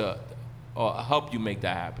you to help you make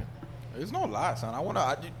that happen. There's no lie, son.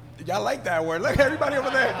 Y'all like that word. Look, everybody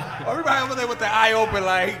over there. Everybody over there with their eye open,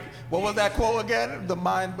 like, what was that quote again? The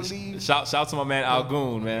mind believes. Shout to my man Al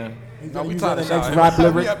Goon, man. He's No, gonna we use talking that next about rap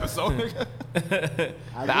every lyric. episode.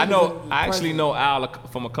 I actually know Al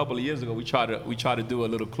from a couple of years ago. We tried to do a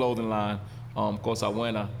little clothing line, Cosa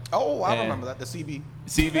Buena. Oh, I And remember that. The CB.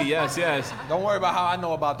 CV, yes. Don't worry about how I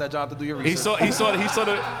know about that, Jonathan. Do your research. He saw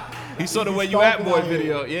the Where You At Boy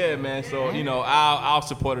video. Yeah, man. So, you know, Al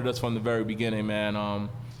supported us from the very beginning, man.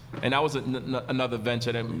 And that was another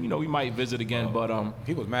venture that, you know, we might visit again, but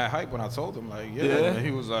He was mad hype when I told him, like, yeah. Yeah. And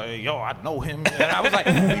he was like, yo, I know him. And I was like,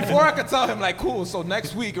 before I could tell him, like, cool, so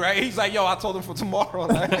next week, right? He's like, yo, I told him for tomorrow.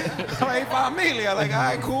 Like, I'm like, familia. Like, all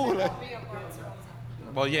right, cool. Like,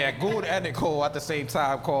 well, yeah, Good and Nicole at the same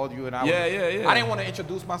time called you, and I Yeah, was, yeah, yeah. I didn't want to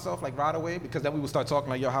introduce myself like right away because then we would start talking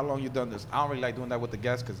like, yo, how long you done this? I don't really like doing that with the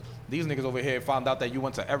guests because these niggas over here found out that you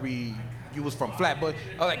went to you was from Flatbush.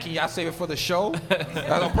 I was like, can y'all save it for the show? That's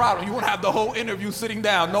no problem. You won't have the whole interview sitting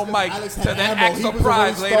down, no mic, Alex to had then ammo. act He was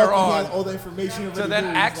surprised already later stalking. He on. had all the information already. To then He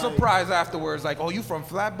was act like- surprised afterwards, like, oh, you from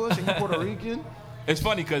Flatbush and you Puerto Rican? it's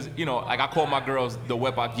funny because, you know, like I call my girls the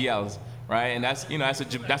Wepagiels, right? And that's, you know,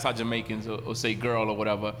 that's how Jamaicans will say girl or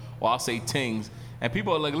whatever, or I'll say tings. And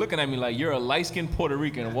people are like looking at me like, you're a light-skinned Puerto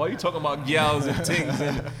Rican. Why are you talking about gals and tings?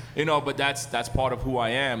 And, you know, but that's part of who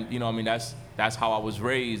I am. You know, I mean, that's how I was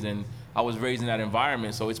raised, and I was raised in that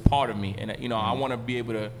environment, so it's part of me. And, you know, I want to be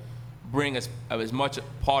able to bring as much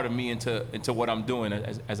part of me into what I'm doing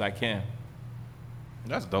as I can.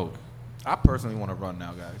 That's dope. I personally want to run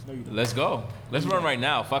now, guys. Let's go. Let's run right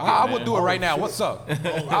now. Fuck it, I man. would do it right now. shit. What's up?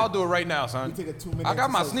 I'll do it right now, son. You take a 2-minute I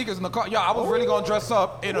got my exercise. sneakers in the car. Yo, I was really gonna dress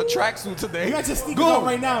up in a tracksuit today. You got your sneakers Goon, on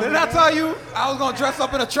right now, Didn't man. I tell you I was gonna dress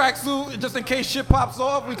up in a tracksuit just in case shit pops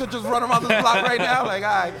off? We could just run around this block right now. Like, all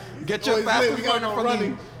right, get your Oh, it's lit. fastest We got runner no from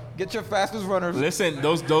running. the. Get your fastest runners. Listen,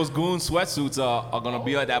 those goon sweatsuits are gonna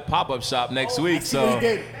be at that pop-up shop next week. I see So what he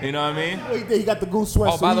did. you know what I mean? Wait, he got the goose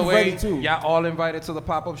sweat. Oh, so by the he's way, ready too. y'all all invited to the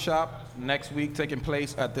pop-up shop next week, taking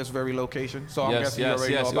place at this very location. So I'm Yes, guessing you yes,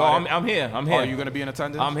 already yes. know Oh, about I'm it. here. I'm Oh, here. are you gonna be in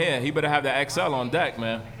attendance? I'm here. He better have the XL on deck,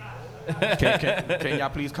 man. Can y'all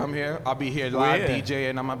please come here? I'll be here live here. DJ,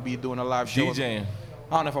 and I'm gonna be doing a live show. DJing.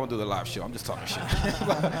 I don't know if I'm gonna do the live show. I'm just talking shit.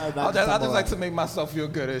 I That's just like right. to make myself feel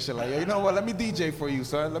good and shit. Like, you know what? Let me DJ for you,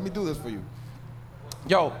 son. Let me do this for you.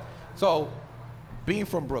 Yo, so being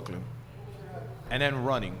from Brooklyn and then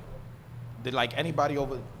running, did anybody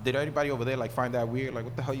over there like find that weird? Like,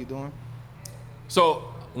 what the hell you doing? So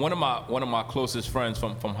one of my closest friends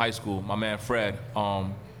from high school, my man Fred,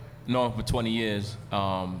 known him for 20 years.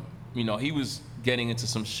 You know, he was getting into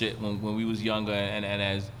some shit when we was younger, and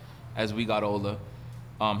as we got older.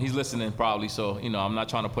 He's listening probably, so you know, I'm not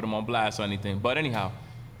trying to put him on blast or anything. But anyhow,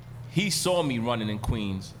 he saw me running in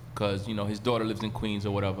Queens because, you know, his daughter lives in Queens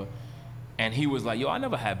or whatever. And he was like, yo, I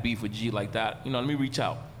never had beef with G like that. You know, let me reach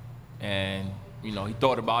out. And, you know, he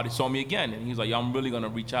thought about it, saw me again. And he was like, yo, I'm really going to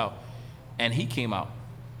reach out. And he came out.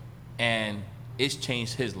 And it's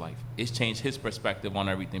changed his life. It's changed his perspective on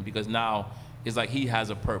everything because now it's like he has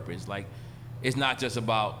a purpose. Like, it's not just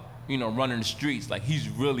about, you know, running the streets. Like, he's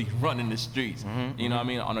really running the streets. You know what I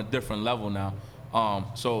mean? On a different level now.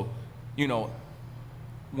 So, you know,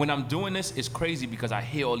 when I'm doing this, it's crazy because I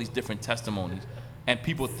hear all these different testimonies and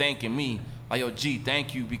people thanking me, like, yo, G,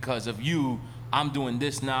 thank you, because of you, I'm doing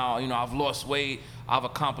this now, you know, I've lost weight, I've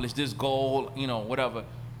accomplished this goal, you know, whatever.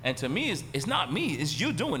 And to me, it's not me, it's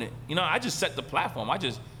you doing it. You know, I just set the platform, I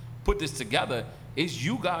just put this together. It's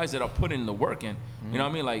you guys that are putting the work in. You know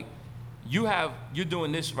what I mean? Like, you're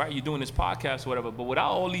doing this, right? You're doing this podcast or whatever, but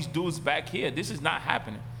without all these dudes back here, this is not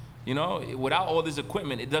happening. You know, without all this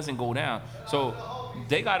equipment, it doesn't go down. So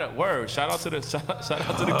they got a word. Shout out to the goons.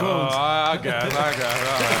 I guess.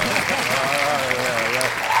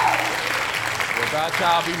 Without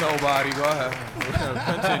y'all be nobody. Go ahead.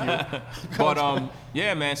 Continue. But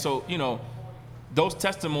yeah, man. So you know, those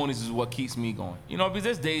testimonies is what keeps me going. You know, because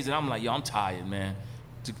there's days that I'm like, yo, I'm tired, man.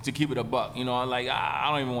 To keep it a buck, you know, I'm like, I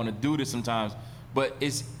don't even want to do this sometimes. But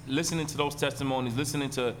it's listening to those testimonies,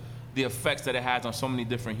 listening to the effects that it has on so many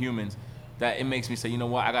different humans, that it makes me say, you know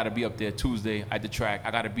what, I got to be up there Tuesday at the track.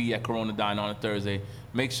 I got to be at Corona Dine on a Thursday.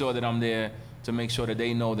 Make sure that I'm there to make sure that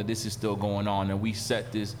they know that this is still going on and we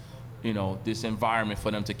set this, you know, this environment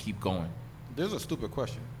for them to keep going. This is a stupid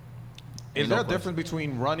question. Ain't Is no there a question. difference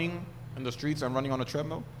between running in the streets and running on a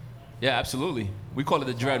treadmill? Yeah, absolutely. We call it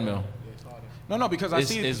the dreadmill. No, because I It's-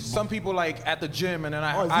 see it's- some people like at the gym, and then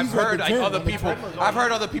Oh, it's I've easier at heard the like gym other than the people. treadmill. I've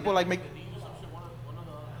heard other people like make.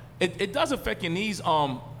 It does affect your knees.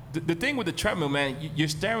 The thing with the treadmill, man, you're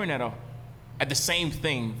staring at the same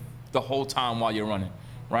thing the whole time while you're running,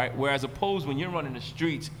 right? Whereas opposed when you're running the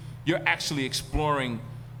streets, you're actually exploring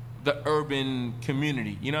the urban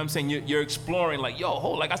community. You know what I'm saying? You're exploring like,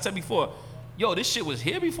 yo, like I said before, yo, this shit was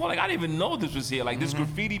here before. Like I didn't even know this was here. Like this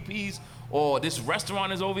graffiti piece or this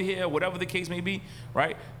restaurant is over here, whatever the case may be,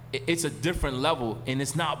 right? It's a different level and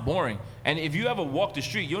it's not boring. And if you ever walk the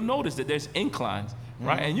street, you'll notice that there's inclines,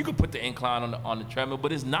 right? And you can put the incline on the treadmill,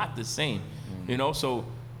 but it's not the same, you know? So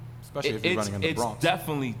Especially if you're running in the Bronx. It's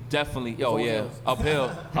definitely. Oh yeah, uphill,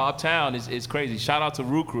 uptown is crazy. Shout out to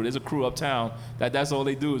Root Crew. There's a crew uptown that's all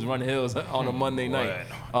they do is run hills on a Monday night.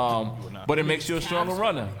 But it makes you a stronger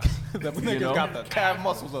runner. Them niggas got the calf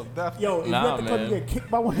muscles of death. Yo, if you have to come man. get kicked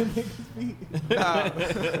by one of them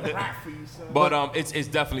niggas, right for you, son. But it's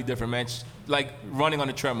definitely different, man. Like running on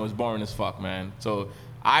the treadmill is boring as fuck, man. So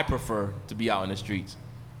I prefer to be out in the streets,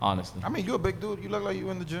 honestly. I mean, you a big dude. You look like you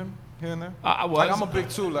in the gym here and there. I was. Like, I'm a big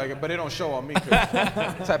too, like, but it don't show on me. 'Cause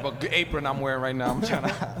the type of apron I'm wearing right now, I'm trying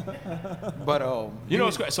to. But you know,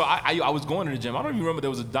 it's great. So I was going to the gym. I don't even remember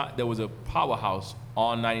there was a powerhouse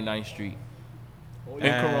on 99th Street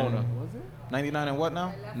in Corona. Was it? 99 and what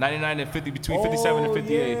now? 99 and 50 between 57 and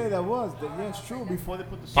 58. Yeah, that was. Yeah, it's true. Before they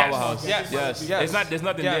put the Powerhouse. Yes. There's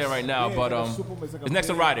nothing there right now, Yeah, but like a Superman, it's like a it's next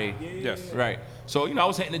to big- Rite Aid. Yes. Right. So I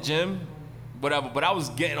was hitting the gym, whatever, but I was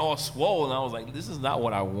getting all swole, and I was like, this is not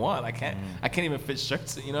what I want. I can't even fit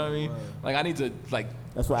shirts. You know what I mean? Like I need to like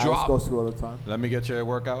That's what Alex drop. goes through all the time. Let me get your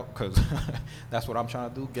workout, because that's what I'm trying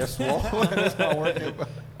to do. Get swole. It's not working.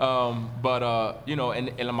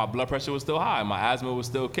 And my blood pressure was still high. My asthma was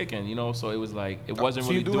still kicking. So it was like it wasn't So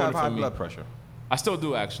really you do doing have it for high me. blood pressure. I still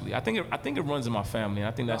do actually. I think it runs in my family. And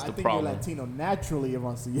I think that's I the think problem. you're Latino. Naturally, it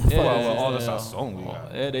runs to you. Yeah. Well, all the sazon we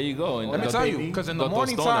got. Yeah, there you go. And Let me the- tell you, because in the the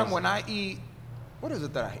morning tostones. time when I eat, what is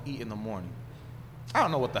it that I eat in the morning? I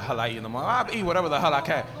don't know what the hell I eat in the morning. I eat whatever the hell I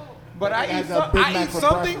can. But I Has eat, a Big I Mac eat for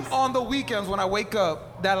something breakfast. on the weekends when I wake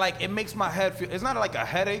up that like it makes my head feel. It's not like a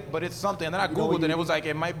headache, but it's something. And then I know what googled it. you And it was like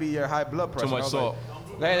it might be your high blood pressure. Too much I was salt.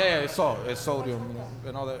 Like, yeah, it's salt. It's sodium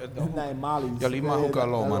and all that. Nah, Molly's. Yo, leave my hookah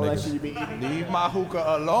alone, my all that shit you nigga. be eating. Leave my hookah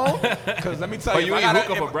alone. Because let me tell Oh, you, you if eat I gotta-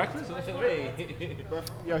 hookah for if- breakfast?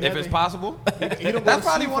 Yo, if it's possible. he don't go That's to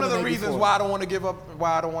probably sleep one for of the night reasons before. why I don't want to give up,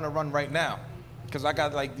 why I don't want to run right now. Because I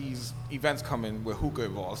got like these events coming with hookah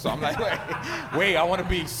involved. So I'm like, wait, I want to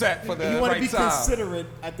be set for the You want to right be time. considerate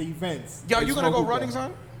at the events. Yo, you There's gonna no go hookah. running,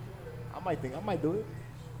 son? I might do it.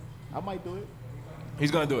 I might do it.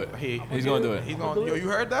 He's gonna do it. He's gonna do it. He's gonna, yo, you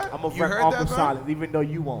heard that? I'm gonna You rep heard awkward that, son? silence, even though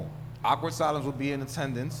you won't. Awkward Silence will be in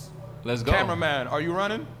attendance. Let's go. Cameraman, are you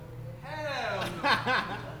running?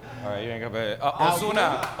 All right, you ain't got bad.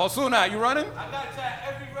 Osuna, you running? I got to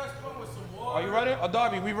every restaurant with some water. Are you running?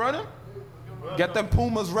 Darby, we running? Get them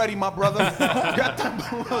Pumas ready, my brother. Get them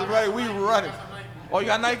Pumas ready. We running. Oh, you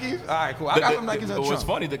got Nikes? All right, cool. I got some Nikes in the What's trunk.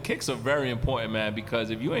 funny, the kicks are very important, man, because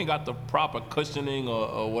if you ain't got the proper cushioning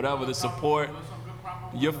or whatever, the support,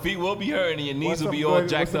 your feet will be hurting and your knees will be all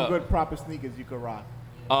jacked what's some up. good proper sneakers you could rock?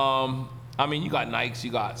 I mean, you got Nikes,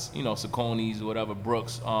 you got, Sauconys, whatever,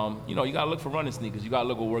 Brooks. You gotta look for running sneakers. You gotta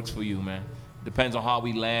look what works for you, man. Depends on how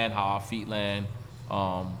we land, how our feet land.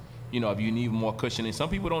 If you need more cushioning. Some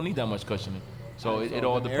people don't need that much cushioning. So it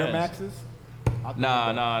all Them depends. Air Maxes?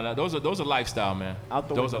 Nah. Those are lifestyle, man. Out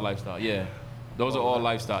the Those are window. lifestyle. Yeah, those are all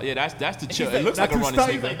lifestyle. Yeah, that's the chill. He's It looks not like a too running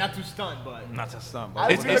stunned, sneaker. he's like, not too stunned, but Not just some, I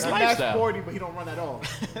but It's look like a Max lifestyle. 40, but he don't run at all.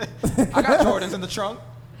 I got Jordans in the trunk.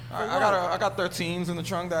 I got 13s in the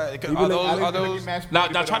trunk. That You be are like, I those? look Are like a those? Max Now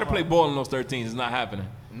 40, but try to don't play run. ball in those 13s. It's not happening.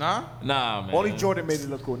 Nah. Nah, man. Only Jordan made it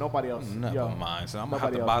look cool. Nobody else. Never Yo, mind. So I'm gonna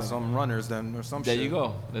have nobody to else buy made it. some runners then or some There shit. you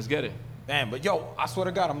go. Let's get it. Damn, but yo, I swear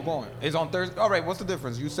to God, I'm going. It's on Thursday. All right, what's the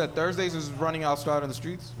difference? You said Thursdays is running outside in the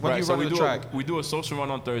streets. When do you so run we the do track? we do a social run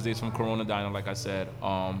on Thursdays from Corona Diner, like I said,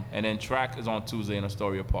 and then track is on Tuesday in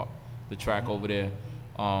Astoria Park, the track over there.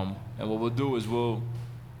 And what we'll do is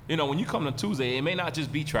when you come to Tuesday, it may not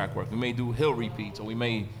just be track work. We may do hill repeats, or we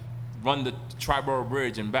may run the Triborough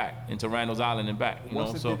Bridge and back into Randall's Island and back.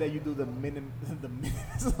 What's the day that you do the minutes?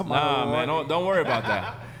 Nah, man, don't worry about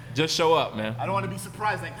that. Just show up, man. I don't want to be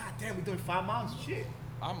surprised. Like, God damn, we're doing 5 miles. Shit.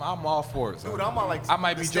 I'm all for it. son. Dude, I'm on like. I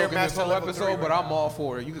might be the joking this Stairmaster whole level episode, 3 but right I'm now. all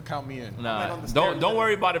for it. You can count me in. Nah, on the don't stairs.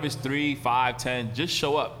 worry about if it's 3, 5, 10. Just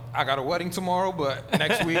show up. I got a wedding tomorrow, but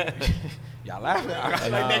next week, y'all laughing.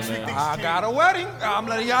 Next week, things I change. got a wedding. I'm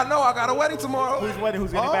letting y'all know I got a wedding tomorrow. Who's wedding?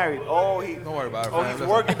 Who's getting Oh. married? Oh, Don't worry about it. Oh, fam. he's Listen.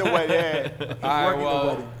 working the wedding. Yeah. He's All right, working the well,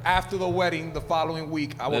 wedding. after the wedding, the following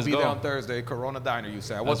week, I will Let's be go. there on Thursday, Corona Diner, you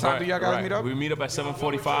said. What That's time right, do y'all guys right. meet up? We meet up at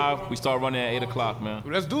 7:45. We start running at 8 o'clock, man.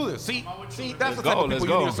 Let's do this. See, that's the go, type of let's people you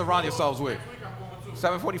go. need to surround yourselves with.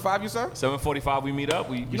 7:45, you said? 7:45 we meet up.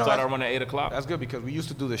 We know, start our that's- run at 8 o'clock. That's good because we used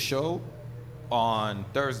to do the show on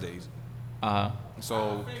Thursdays.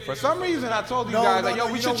 So for some reason, I told you guys, like,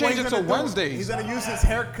 yo, we should change it to Wednesdays. He's gonna use his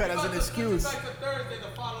haircut as an excuse.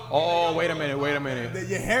 Oh, wait a minute.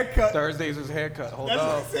 Your haircut. Thursdays is haircut. Hold That's up.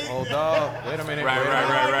 what I'm saying. Hold up. Wait a minute. Right.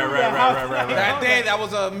 That day, that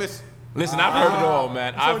was a Listen, I've heard it all,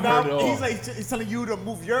 man. So I've now heard it all. he's telling you to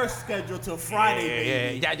move your schedule to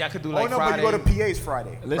Friday. Yeah, y'all could do like Oh no, Friday. but you go to PA's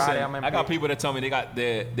Friday. Listen, Friday, I'm in I got PA. people that tell me they got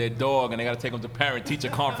their dog and they got to take them to parent-teacher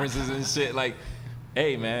conferences and shit. Like,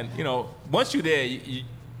 hey, man, you know, once you're there,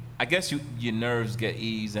 I guess your nerves get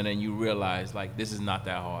eased and then you realize, like, this is not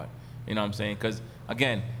that hard. You know what I'm saying? Because,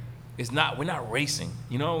 again, we're not racing.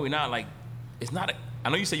 You know, we're not like, I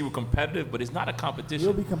know you say you were competitive, but it's not a competition.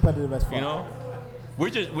 You'll be competitive as fuck. You know, we're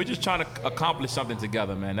just trying to accomplish something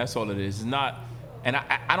together, man. That's all it is. It's not, and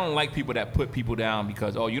I don't like people that put people down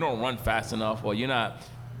because you don't run fast enough or you're not,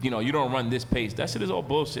 you don't run this pace. That shit is all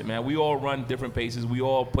bullshit, man. We all run different paces. We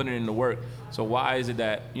all put it in the work. So why is it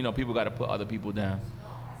that people got to put other people down?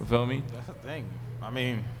 You feel me? That's the thing. I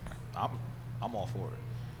mean, I'm all for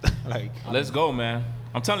it. Like, Let's go, man.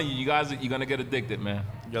 I'm telling you, you're gonna get addicted, man.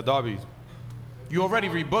 your Darby. You already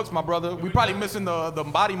read books, my brother. We probably missing the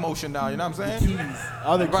body motion now. You know what I'm saying?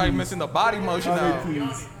 Other We probably keys. missing the body motion Other now.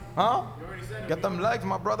 keys. Huh? Get them legs,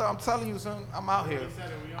 my brother. I'm telling you, son. I'm out here.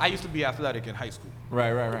 I used to be athletic in high school.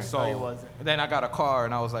 Right. So then I got a car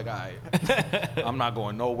and I was like, all right, I'm not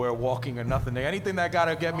going nowhere, walking or nothing. Anything that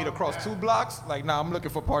gotta get me to cross 2 blocks, like, nah, I'm looking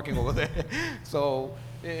for parking over there. So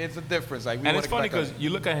it's a difference. Like, And it's funny because you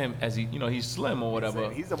look at him as he's slim or whatever,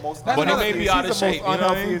 He's the most. That's but he another may thing. be out of He's the most shape. You know what I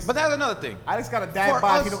mean? unhealthiest. But that's another thing. Alex got a dad For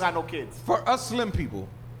bod. us- He don't got no kids. For us slim people,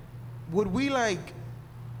 would we like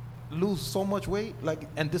lose so much weight, like,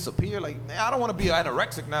 and disappear? Like, man, I don't want to be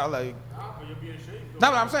anorexic now. Like, no,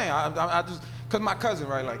 but I'm saying, I just, cause my cousin,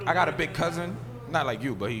 right? Like, I got a big cousin, not like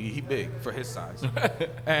you, but he big for his size,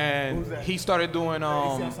 and he started doing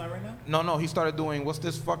Is he outside right now? no, he started doing what's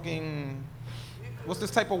this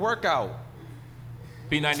type of workout?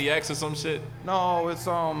 P90X or some shit. No, it's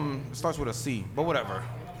it starts with a C, but whatever.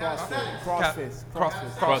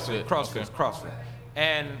 CrossFit. CrossFit.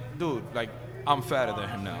 And dude, like, I'm fatter than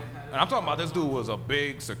him now. And I'm talking about this dude was a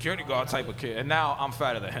big security guard type of kid, and now I'm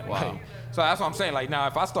fatter than him. Wow. Like, so that's what I'm saying. Like, now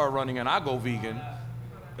if I start running and I go vegan,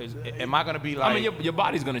 am I gonna be like? I mean, your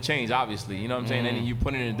body's gonna change, obviously. You know what I'm saying? And you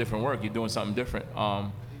put it in different work. You're doing something different.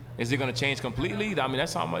 Is it gonna change completely? I mean,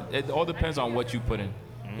 that's how much. It all depends on what you put in.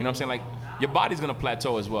 You know what I'm saying? Like, your body's gonna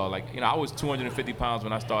plateau as well. Like, I was 250 pounds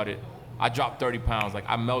when I started. I dropped 30 pounds. Like,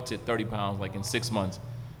 I melted 30 pounds like in 6 months.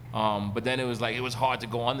 But then it was hard to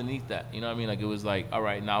go underneath that. You know what I mean? Like, it was like, all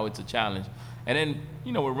right, now it's a challenge. And then,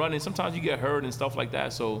 we're running. Sometimes you get hurt and stuff like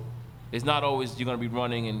that. So it's not always you're gonna be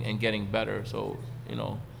running and getting better. So,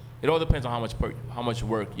 it all depends on how much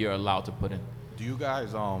work you're allowed to put in. Do you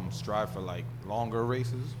guys strive for like longer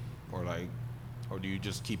races, or do you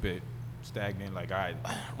just keep it stagnant? Like, all right,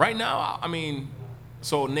 Right now, I mean,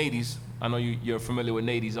 so Nades, I know you're familiar with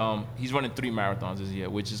Nades. He's running 3 marathons this year,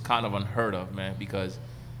 which is kind of unheard of, man, because,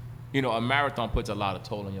 a marathon puts a lot of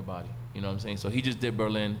toll on your body. You know what I'm saying? So he just did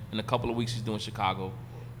Berlin. In a couple of weeks, he's doing Chicago.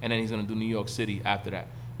 And then he's going to do New York City after that.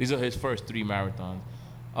 These are his first 3 marathons.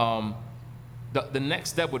 The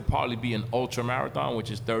next step would probably be an ultra marathon, which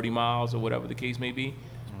is 30 miles or whatever the case may be.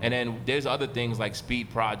 And then there's other things like Speed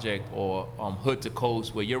Project or Hood to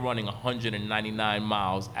Coast, where you're running 199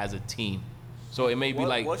 miles as a team. So it may be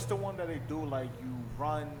like, What's the one that they do? Like, you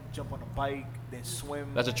run, jump on a bike, then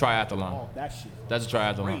swim. that's a triathlon. Oh, that shit. That's a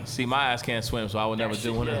triathlon. See, my ass can't swim, so I would never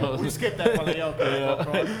do one of We those. skipped that part. Yo,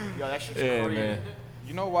 that shit's Yeah, crazy. man.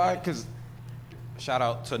 you know why? Because shout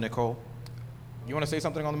out to Nicole. You want to say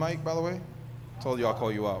something on the mic, by the way? Told you I'll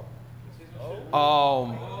call you out.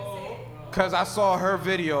 Because I saw her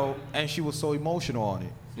video and she was so emotional on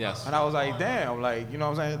it. Yes. And I was like, damn, like, you know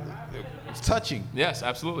what I'm saying? It's touching. Yes,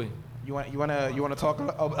 absolutely. You want to talk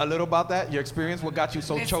a little about that? Your experience? What got you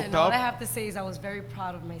so Listen, choked all up? I have to say is I was very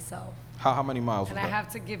proud of myself. How many miles And was I that? have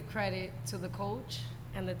to give credit to the coach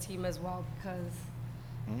and the team as well because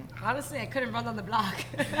honestly, I couldn't run on the block.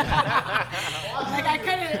 Like, I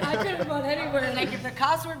couldn't run anywhere. Like, if the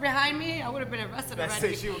cops were behind me, I would have been arrested That's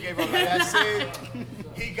already. it. She would give up. Like, that's it.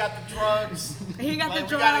 He got the drugs. He got the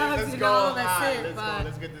Like, we gotta- drugs, let's you go. know, that's Alright, it. Let's go. But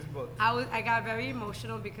Let's get this book. I got very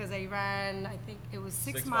emotional because I ran, I think it was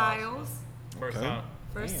 6 miles. First time.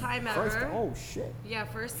 First time ever. Oh, shit. Yeah,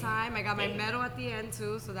 first time. I got my medal at the end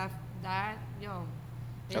too, so that yo.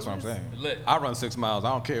 it That's what I'm was- saying. Lit. I run 6 miles. I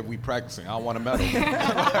don't care if we practicing. I want a medal.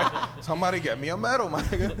 Somebody get me a medal, my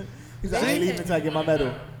nigga. He's like, I leave until I get my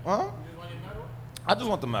medal. Huh? I just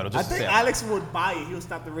want the medal. I Just to think say it. Alex would buy it. He'll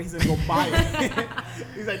stop the race and go buy it.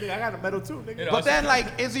 He's like, nigga, I got a medal too, nigga. know, But then, like,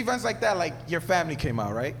 it's events like that, like, your family came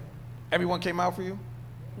out, right? Everyone came out for you?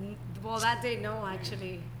 Well, that day, no,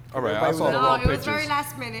 actually. All right, I saw the No, raw it was pictures. very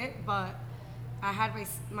last minute, but I had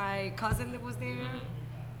my cousin that was there,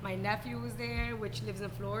 My nephew was there, which lives in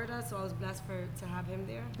Florida, so I was blessed to have him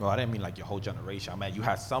there. Well, I didn't mean like your whole generation. I mean, you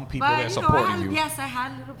had some people But there you know, supporting you. yes, I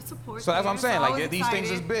had a little support. So that's what I'm there, saying. so I Like was these things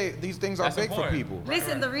is excited. big. These things are That's big for important. people.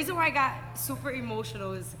 Listen, the reason why I got super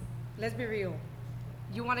emotional is, let's be real.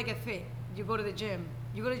 You want to get fit. You go to the gym.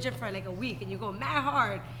 You go to the gym for like a week and you go mad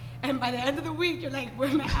hard. And by the end of the week, you're like, where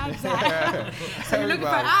my abs at? So you're looking for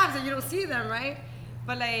Everybody. abs and you don't see them, right?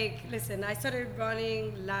 But like, listen, I started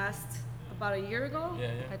running about a year ago. Yeah.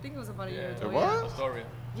 I think it was about a year Yeah. ago. What? Astoria.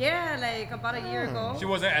 Yeah, like about a year ago. She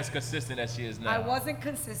wasn't as consistent as she is now. I wasn't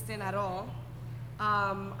consistent at all.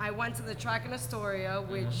 I went to the track in Astoria,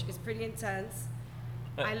 which is pretty intense.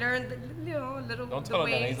 I learned, a little Don't the tell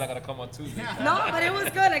her that. ways. He's not gonna come on Tuesday. No, but it was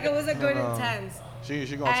good. Like it was a good intense. She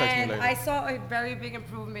gonna text me And later. I saw a very big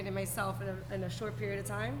improvement in myself in a short period of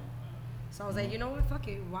time. So I was like, you know what? Fuck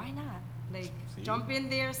it. Why not? Like jump in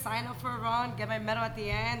there, sign up for a run, get my medal at the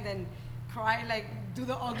end, and cry like do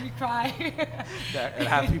the ugly cry. And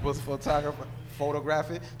have people's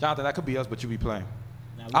photograph it. Jonathan, that could be us, but you be playing.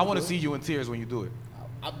 Nah, we I want to do. see you in tears when you do it.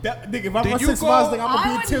 Nigga, if I Did run you 6 go- miles, nigga, I'm gonna be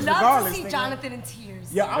I in would tears love regardless. to see nigga. Jonathan in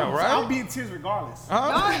tears. Yeah, Yeah, right? I'll be in tears regardless.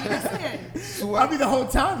 Huh? No, listen. I'll be the whole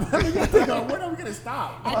time. When are we gonna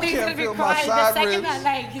stop? I think he's can't gonna be feel my crying the side second ribs. that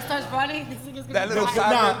like he starts running. This nigga's gonna That be little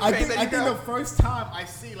crying. side- Nah, I Hey, think there I you think go. the first time I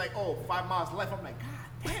see like 5 miles left, I'm like, God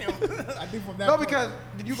damn. I think from that. No, point- because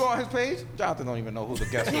did you go on his page? Jonathan don't even know who the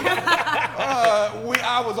guest was.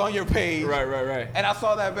 I was on your page. Right. And I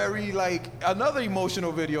saw that very another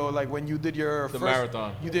emotional video, like when you did your The first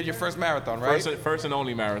marathon. You did your first marathon, right? First and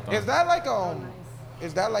only marathon. Is that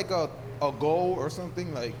like a goal or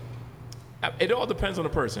something like? It all depends on the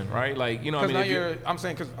person, right? Like, you know, I Because mean, now if you- I'm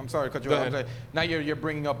saying, I'm sorry, to cut you Go off. ahead. I'm saying, now you're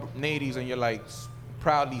bringing up Nades and you're like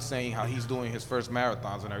proudly saying how he's doing his first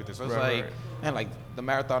marathons and everything. So it's Right, like, right. man, like the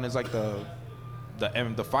marathon is like the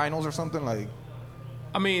finals or something like.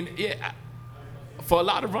 I mean, yeah, for a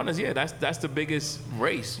lot of runners, yeah, that's the biggest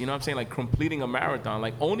race. You know what I'm saying? Like completing a marathon.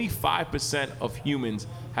 Like only 5% of humans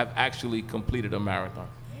have actually completed a marathon.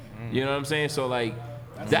 You know what I'm saying? So like,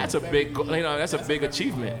 that's a big, that's a big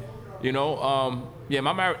achievement. You know, yeah,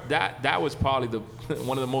 that was probably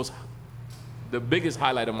one of the biggest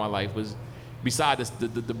highlight of my life was, besides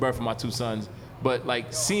the birth of my 2 sons, but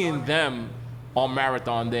like seeing them on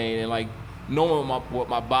marathon day and like knowing what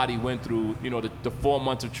my body went through, the 4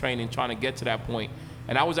 months of training trying to get to that point.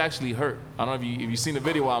 And I was actually hurt. I don't know if you've seen the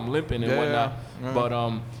video where I'm limping and whatnot,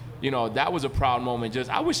 but that was a proud moment. Just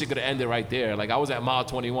I wish it could have ended right there. Like I was at mile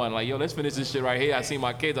 21, like, yo, let's finish this shit right here. I see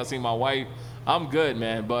my kids, I see my wife. I'm good,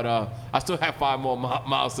 man. But I still have 5 more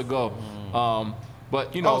miles to go.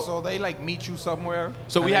 But so they like meet you somewhere.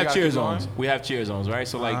 so and we they have gotta cheer keep going? zones. We have cheer zones, right?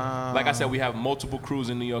 So like I said, we have multiple crews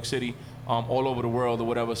in New York City, all over the world or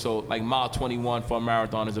whatever. So like mile 21 for a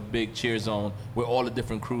marathon is a big cheer zone where all the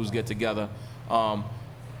different crews get together.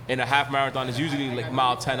 In a half marathon is usually like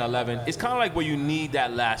mile 10, 11. It's kind of like where you need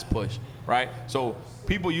that last push, right? So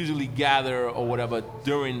people usually gather or whatever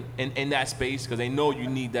in that space because they know you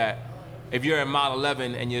need that. If you're in mile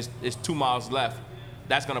 11 and it's 2 miles left,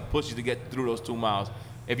 that's gonna push you to get through those 2 miles.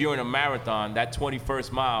 If you're in a marathon, that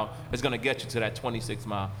 21st mile is gonna get you to that 26th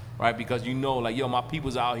mile, right? Because like, yo, my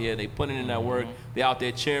people's out here, they putting in that work, they out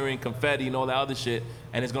there cheering, confetti, and all that other shit,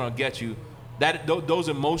 and it's gonna get you. Those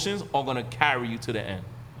emotions are gonna carry you to the end.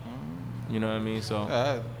 You know what I mean?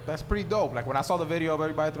 So that's pretty dope. Like when I saw the video of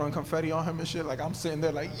everybody throwing confetti on him and shit, like I'm sitting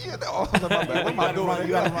there like, yeah, no, my bad. What am I doing?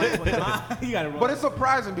 You gotta run. But it's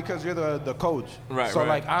surprising because you're the coach. Right, So right.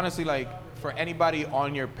 like honestly, like for anybody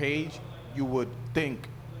on your page, you would think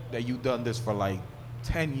that you've done this for like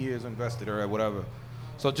 10 years invested or whatever.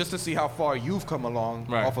 So just to see how far you've come along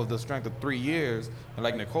Right. off of the strength of 3 years, and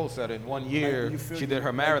like Nicole said, in 1 year You feel she did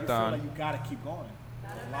her like you feel marathon. like you gotta keep going.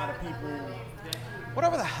 A lot of people.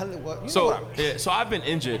 Whatever the hell it was. You know So what I mean? yeah, so I've been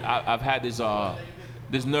injured. I've had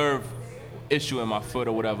this nerve issue in my foot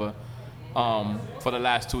or whatever for the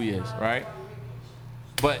last 2 years, right?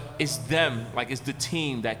 But it's them, like it's the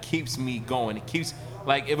team that keeps me going. It keeps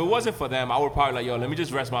like if it wasn't for them, I would probably like, yo, let me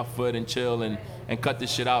just rest my foot and chill and cut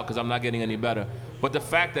this shit out because I'm not getting any better. But the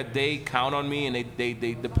fact that they count on me and they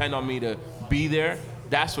depend on me to be there,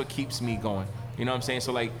 that's what keeps me going. You know what I'm saying?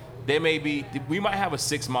 So like we might have a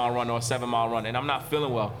 6 mile run or a 7 mile run and I'm not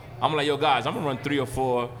feeling well. I'm like, yo guys, I'm gonna run 3 or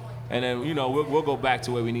 4 and then we'll go back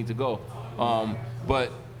to where we need to go.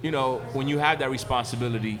 But when you have that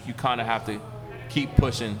responsibility, you kind of have to keep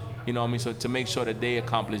pushing, you know what I mean? So to make sure that they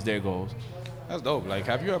accomplish their goals. That's dope. Like,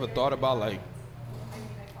 have you ever thought about like,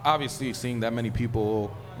 obviously seeing that many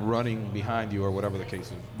people running behind you or whatever the case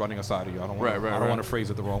is, running aside of you. I don't want to phrase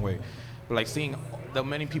it the wrong way, but like seeing the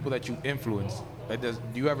many people that you influence Like, do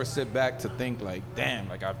you ever sit back to think like, damn,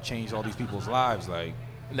 like I've changed all these people's lives? Like,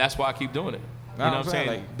 And that's why I keep doing it. Nah, You know I'm what I'm saying,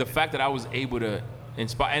 saying? like- The fact that I was able to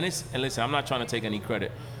inspire, and listen, I'm not trying to take any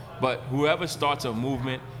credit, but whoever starts a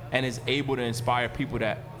movement and is able to inspire people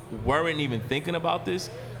that weren't even thinking about this,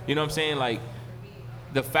 you know what I'm saying? Like,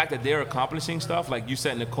 the fact that they're accomplishing stuff, like you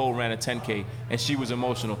said, Nicole ran a 10K and she was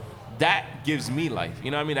emotional. That gives me life.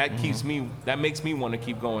 You know what I mean? That keeps me, that makes me want to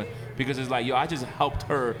keep going because it's like, yo, I just helped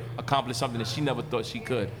her accomplish something that she never thought she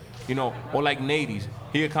could. You know, or like Nades.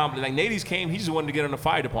 He accomplished, like Nades came, he just wanted to get on the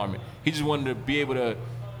fire department. He just wanted to be able to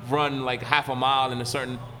run like half a mile in a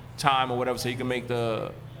certain time or whatever so he can make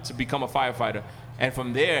to become a firefighter. And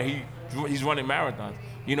from there, he's running marathons.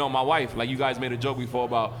 You know, my wife, like you guys made a joke before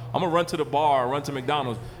about, I'm gonna run to the bar or run to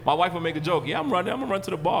McDonald's. My wife would make a joke, yeah, I'm gonna run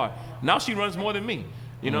to the bar. Now she runs more than me.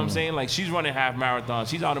 You know what I'm saying? Like she's running half marathons.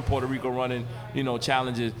 She's out in Puerto Rico running, you know,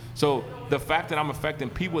 challenges. So the fact that I'm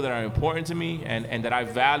affecting people that are important to me and that I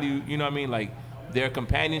value, you know what I mean, like their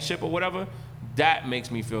companionship or whatever, that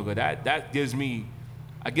makes me feel good. That gives me,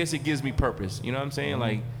 I guess it gives me purpose. You know what I'm saying?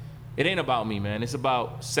 Like it ain't about me, man. It's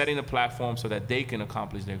about setting a platform so that they can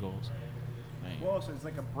accomplish their goals. Well, so it's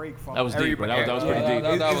like a break from. That was deep, bro. That was pretty deep.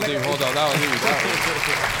 That was deep. Hold on, that was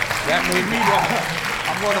deep. That made me run.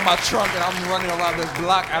 I'm running my trunk and I'm running around this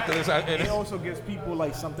block after this. It also gives people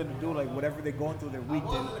like something to do, like whatever they're going through their week.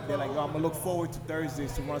 They're like, oh, I'm gonna look forward to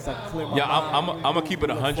Thursdays to once I clear my Yeah, mind. I'm gonna keep it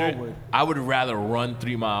Look 100. forward. I would rather run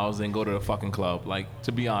 3 miles than go to the fucking club. Like,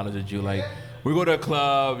 to be honest with you, like, we go to a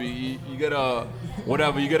club, you get a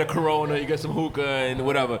whatever, you get a Corona, you get some hookah and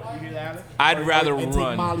whatever. You hear that, Alex? I'd rather and take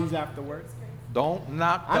run. Molly's afterwards. Don't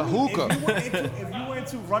knock the I mean, hookah. If you were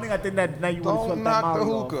into running, I think that now you would have Don't swept that knock the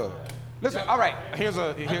Molly off. hookah. Listen, all right. Here's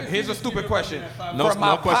a stupid question. No- For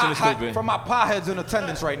my no question is pot- stupid. For my potheads in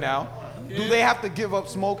attendance right now, do they have to give up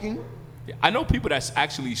smoking? I know people that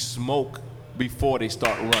actually smoke before they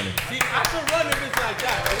start running. See, I can run if it's like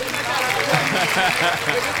that.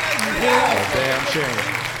 Oh, damn shame.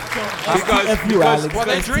 Because Well,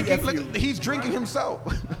 they're drinking. Look, he's drinking himself.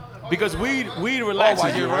 because weed Oh, relaxes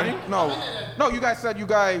while you, you're right? running? No. You guys said you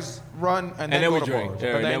guys run and then then go we to drink. bars.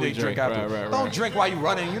 Yeah, But then then we they drink drink. after. Right, Don't right. drink while you're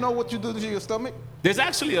running. You know what you do to your stomach? There's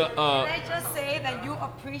actually a Can I just say that you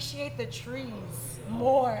appreciate the trees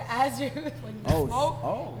more as you when you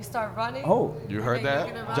smoke, you start running. Oh. You heard and you're that,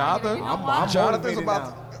 gonna run, Jonathan? you're gonna- you know what? Jonathan's motivated about.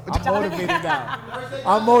 now. I'm motivated now.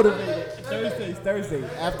 I'm motivated. Thursday,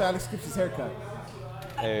 after Alex skips his haircut.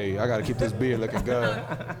 Hey, I gotta keep this beard looking good.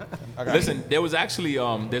 Listen, there was actually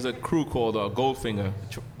there's a crew called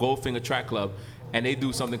Goldfinger Track Club, and they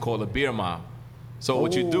do something called a beer mile. So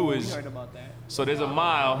what you do is, Heard about that. so there's a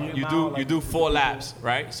mile. You do 4 laps,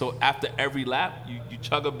 right? So after every lap, you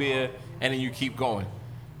chug a beer and then you keep going.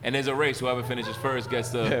 And there's a race. Whoever finishes first gets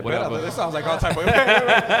the whatever. This sounds like all type of.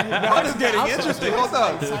 Now this is getting interesting. Hold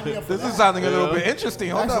up. This is sounding a little bit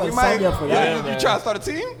interesting. Hold up. We might. Sign me up for that. You try to start a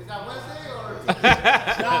team?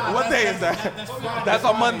 What day is that? That's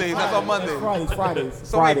on Mondays. That's on Mondays. Fridays.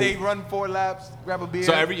 So wait, they run 4 laps, grab a beer.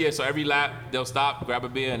 So every lap they'll stop, grab a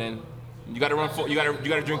beer, and then you gotta run. You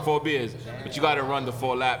gotta drink 4 beers, but you gotta run the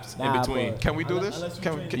 4 laps in between. Can we do this? Is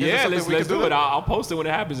Yeah, this something let's do it. I'll post it when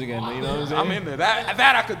it happens again. You know what I'm saying? I'm in there.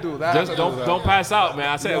 That I could do. That Just I could do. don't pass out, man.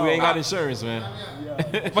 I said we ain't got insurance, man.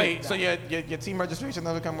 Wait, so your team registration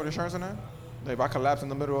doesn't come with insurance in there? Like if I collapse in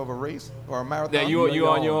the middle of a race or a marathon? Yeah, you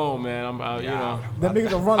on your own, man. I'm, you know. Them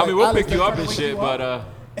niggas will run I mean, like we'll Alex, pick you they're up trying and to shit, wake you but up.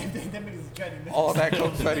 Them niggas is dreading this. All that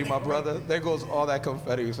confetti, my brother. There goes all that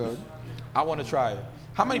confetti, son. I want to try it.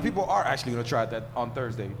 How many people are actually going to try that on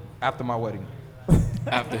Thursday after my wedding?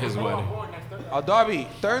 after his wedding. Darby,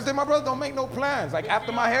 Thursday, my brother, don't make no plans. Like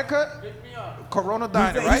after my haircut, Corona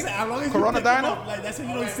Diner, right? Corona Diner? Like that's how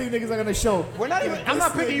you know these niggas are gonna show. We're not even, I'm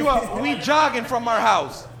not picking you up. We jogging from our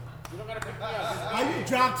house. How you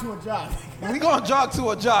jog to a jog? We gonna jog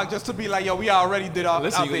to a jog just to be like, yo, we already did our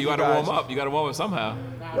Listen, outfit, you gotta guys. warm up. You gotta warm up somehow.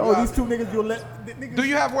 Yo, these two niggas, you'll let. Niggas, Do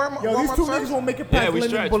you have warm Yo, these up two shirts? niggas won't make it Yeah, past we Linden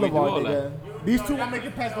stretch, we do Boulevard, all nigga. These two won't make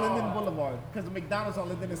it past Linden Boulevard because the McDonald's on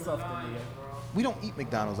Linden and Sufton, nigga. We don't eat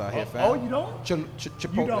McDonald's out here, fam. Oh, you don't?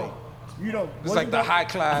 Chipotle. You don't. You don't. It's What like you the don't? high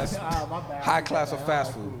class, Ah, my bad. high class of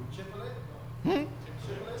fast food.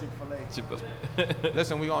 Chick-fil-A.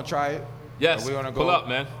 Listen, we gonna try it. Yes, We're gonna pull go up,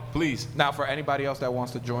 man. Please. Now, for anybody else that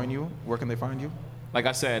wants to join you, where can they find you? Like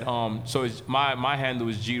I said, so it's my handle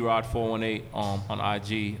is grod418 on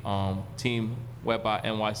IG. Team Web by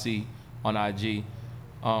NYC on IG.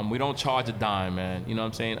 We don't charge a dime, man. You know what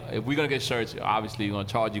I'm saying? If we're gonna get shirts, obviously we're gonna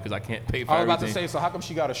charge you because I can't pay for I was everything. about to say, so how come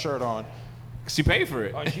she got a shirt on? She paid for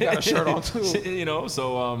it. Oh, she got a shirt on too. You know,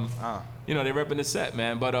 so Ah. you know, they're repping the set,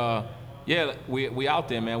 man. But Yeah, we out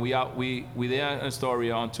there, man. We there in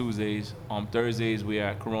Astoria on Tuesdays. Thursdays we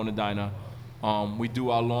at Corona Diner. We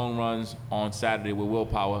do our long runs on Saturday with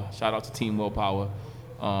Willpower. Shout out to Team Willpower,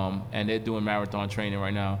 and they're doing marathon training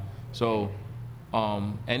right now. So,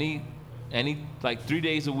 any like 3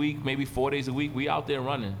 days a week, maybe 4 days a week, we out there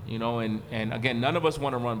running, you know. And again, none of us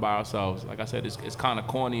want to run by ourselves. Like I said, it's kind of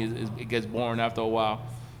corny. It gets boring after a while.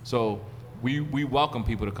 So we welcome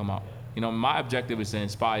people to come out. You know, my objective is to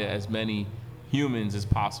inspire as many humans as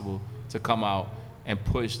possible to come out and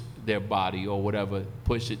push their body or whatever,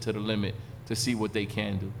 push it to the limit to see what they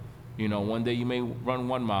can do. You know, one day you may run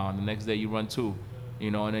 1 mile, and the next day you run 2,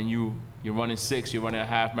 you know, and then you're running 6, you're running a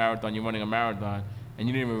half marathon, you're running a marathon, and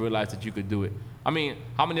you didn't even realize that you could do it. I mean,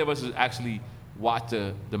 how many of us actually watched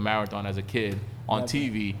the marathon as a kid on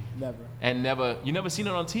TV? Never. And you never seen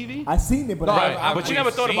it on TV? I seen it, but No, But you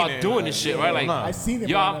never thought about doing this shit, right? Like, No. I seen it,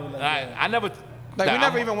 yo, but I never. Like, we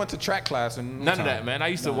never I'm- even went to track class and None of that, man. I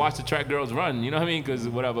used to watch the track girls run, you know what I mean? Because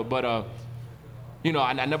whatever. But, you know,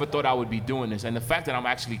 I never thought I would be doing this. And the fact that I'm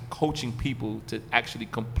actually coaching people to actually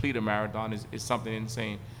complete a marathon is something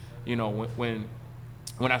insane. You know, when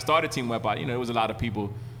I started Team Web, you know, there was a lot of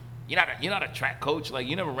people, you're not a track coach. Like,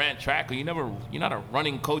 you never ran track, or you're not a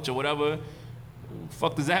running coach or whatever.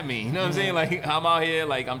 Fuck does that mean? You know what I'm saying? Like, I'm out here,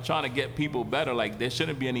 like, I'm trying to get people better. Like, there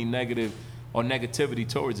shouldn't be any negative or negativity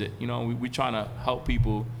towards it. You know, we trying to help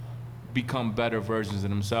people become better versions of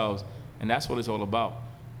themselves, and that's what it's all about.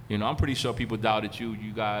 You know, I'm pretty sure people doubted you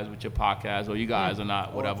guys with your podcast, or you guys are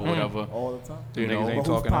not, whatever. all the time. You know, Niggas But ain't who's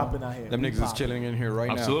talking popping out. out here? Them Who niggas is popping? chilling in here right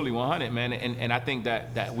now. Absolutely, 100, man. And I think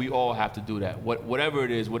that we all have to do that. Whatever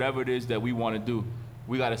it is that we want to do,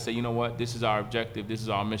 we got to say, you know what, this is our objective, this is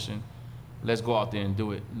our mission. Let's go out there and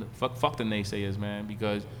do it. Fuck the naysayers, man,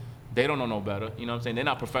 because they don't know no better. You know what I'm saying? They're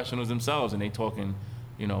not professionals themselves, and they talking,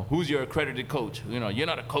 you know, who's your accredited coach? You know, you're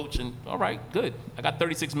not a coach, and all right, good. I got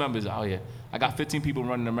 36 members out here. I got 15 people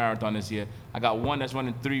running a marathon this year. I got one that's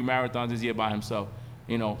running 3 marathons this year by himself.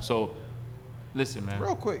 You know, so listen, man.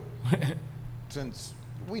 Real quick, since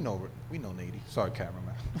we know Nady. Sorry,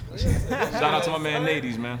 cameraman. Shout out to my man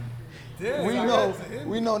Nadies, man.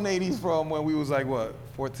 we know Nady's from when we was like what,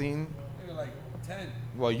 14? Like 10.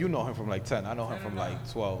 Well, you know him from like 10. I know him from like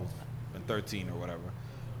 12 and 13 or whatever.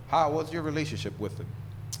 What's your relationship with him?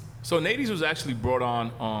 So Nadies was actually brought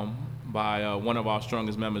on by one of our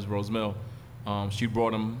strongest members, Rose Mill. She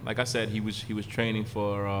brought him, like I said, he was training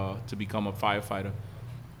for to become a firefighter,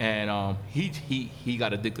 and he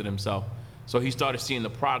got addicted himself. So he started seeing the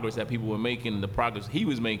progress that people were making, and the progress he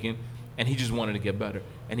was making, and he just wanted to get better.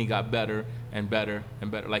 And he got better and better and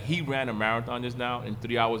better. Like, he ran a marathon just now in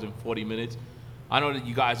 3 hours and 40 minutes. I know that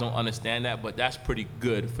you guys don't understand that, but that's pretty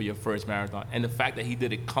good for your first marathon. And the fact that he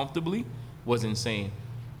did it comfortably was insane.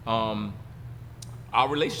 Our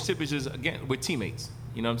relationship is just, again, we're teammates.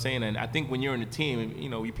 You know what I'm saying? And I think when you're in a team, you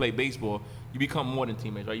know, you play baseball, you become more than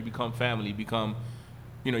teammates, right? You become family, you become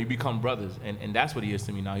brothers. And that's what he is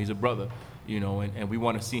to me now. He's a brother, you know, and we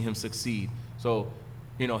want to see him succeed. So,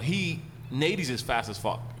 you know, Nadies is fast as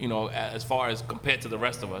fuck, you know, as far as compared to the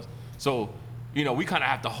rest of us. So, you know, we kind of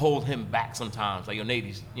have to hold him back sometimes. Like, yo,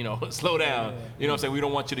 Nadies, you know, slow down. You know what I'm saying? We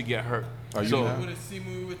don't want you to get hurt. Are you so, now? You would have seen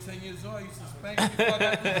when we were 10 years old. I used to spank you before I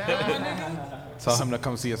got this job, nigga. Tell him to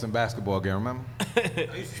come see us in basketball again, remember?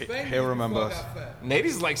 I used to spank He'll you remember before I us. got fat. Nadies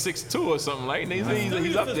is like 6'2" or something, like he's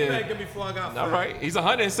up Spank there. him before I got fat. All right, he's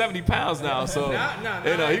 170 pounds now, so Nah,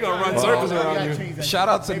 you know he gonna run nah. circles Well, around yeah, you. change that. Shout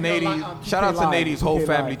out to Maybe Nady. on Shout out to PK Live, Nady's whole PK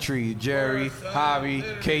family Live. tree: Jerry,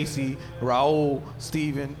 Javi, Casey, Raul,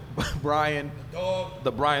 Steven, Brian,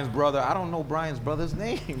 the Brian's brother. I don't know Brian's brother's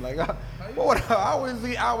name. Like, but whatever. I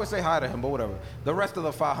always say hi to him, but whatever. The rest of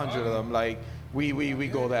the 500 of them, like, we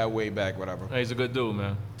go that way back, whatever. Hey, he's a good dude,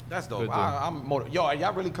 man. That's dope. Good dude. I'm Yo, are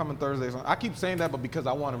y'all really coming Thursdays? I keep saying that, but because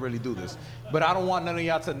I want to really do this. But I don't want none of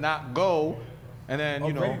y'all to not go, and then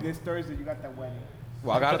you know. Already this Thursday you got that wedding.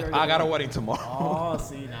 Well, I got a wedding tomorrow. Oh,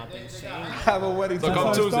 see, now things change. I have a wedding So tomorrow. come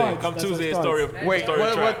how it Tuesday. starts. Come That's how it Tuesday, starts. Astoria. Wait,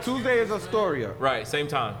 Astoria track. what Tuesday is Astoria, Right, same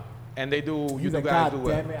time. and they do. He's You like, guys "God do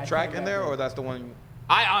damn it, I what? Track can't in go there, back." or that's the one?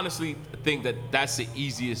 I honestly think that that's the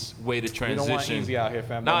easiest way to We transition. don't want easy out here,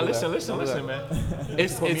 fam. Nah, Don't do listen, that. listen, Don't do man.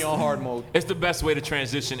 It's Put me on hard mode. It's the best way to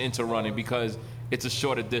transition into running because it's a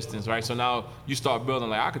shorter distance, right? So now you start building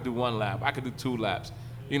like I could do 1 lap, I could do 2 laps.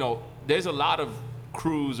 You know, there's a lot of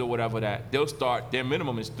crews or whatever that they'll start. Their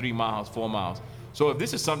minimum is 3 miles, 4 miles. So if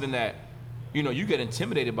this is something that you know you get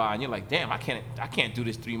intimidated by and you're like, damn, I can't do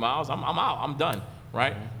this 3 miles. I'm out. I'm done,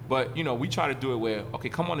 right? But you know, we try to do it where okay,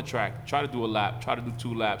 come on the track, try to do a lap, try to do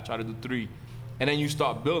 2 laps, try to do 3. And then you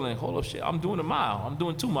start building, hold up, shit, I'm doing a mile, I'm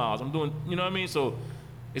doing 2 miles, I'm doing, you know what I mean? So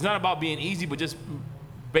it's not about being easy, but just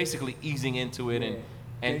basically easing into it and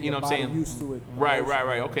Getting you know your what I'm body saying? used to it. Right.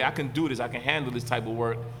 Okay, I can do this. I can handle this type of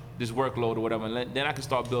work, this workload or whatever. And then I can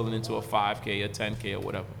start building into a 5K, a 10K or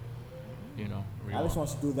whatever. You know. Alex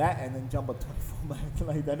wants to do that and then jump a 24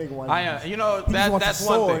 like that nigga wants. I am. You know, He just wants that's to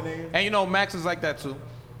one soar, thing. nigga. And you know, Max is like that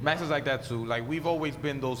too. Like, we've always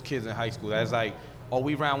been those kids in high school that's like, oh,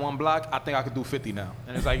 we ran one block, I think I could do 50 now.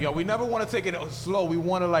 And it's like, yo, we never want to take it slow. We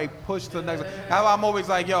want to, like, push to the next. How I'm always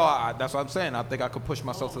like, yo, that's what I'm saying. I think I could push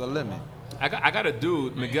myself to the limit. I got a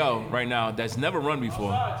dude, Miguel, right now that's never run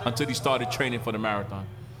before until he started training for the marathon.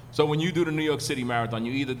 So when you do the New York City Marathon,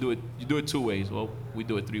 you either do it 2 ways. Well, we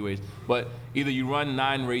do it 3 ways. But either you run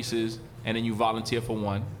 9 races and then you volunteer for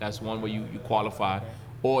one. That's one where you qualify.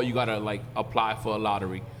 Or you gotta like apply for a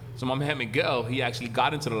lottery. So my man Miguel, he actually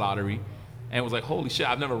got into the lottery and was like, holy shit,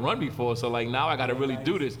 I've never run before. So like now I gotta really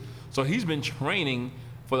do this. So he's been training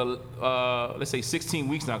for the let's say 16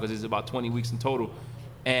 weeks now, because it's about 20 weeks in total.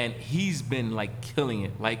 And he's been like killing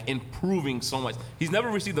it, like improving so much. He's never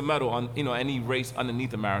received a medal on any race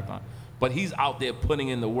underneath the marathon, but he's out there putting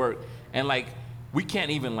in the work. And like we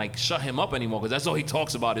can't even like shut him up anymore, because that's all he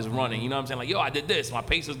talks about is running. You know what I'm saying? Like, yo, I did this, my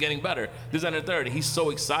pace is getting better. This and the third. He's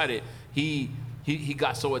so excited. He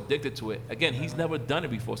got so addicted to it. Again, he's never done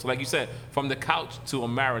it before. So like you said, from the couch to a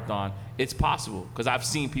marathon, it's possible, because I've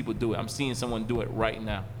seen people do it. I'm seeing someone do it right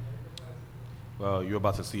now. Well, you're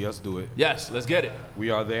about to see us do it. Yes, let's get it. We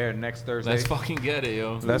are there next Thursday. Let's fucking get it,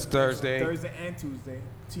 yo. Let's Thursday. Thursday and Tuesday.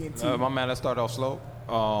 TNT. My man, let's start off slow.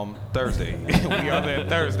 Thursday. We are there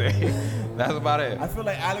Thursday. That's about it. I feel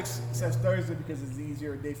like Alex says Thursday because it's the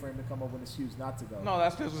easier day for him to come up with an excuse not to go. No,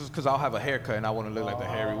 that's just because I'll have a haircut and I want to look like the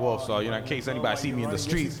hairy wolf. So, in case anybody see me in the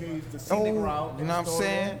streets. The You know route, what I'm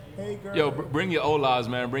saying? Hey, girl. Yo, bring your Olas,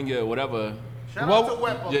 man. Bring your whatever,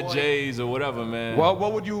 your J's or whatever, man. Well,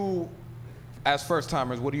 what would you, as first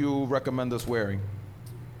timers, what do you recommend us wearing?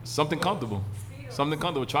 Something comfortable. Something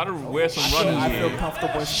comfortable. Try to wear some running I feel gear.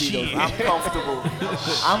 comfortable in Speedos. I'm comfortable.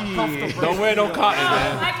 I'm comfortable. Don't wear no cotton,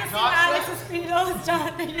 man. I can see Alex's Speedos,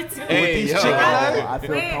 Jonathan. You too. Hey, these yo. chicken legs? I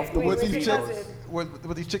feel Wait, comfortable wait, with With these these wait. chicks. chicken,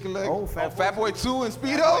 with these chicken legs? Oh, Fat Boy 2 and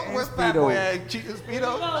Speedos? Where's Fat Boy at chicken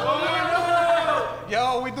Speedos?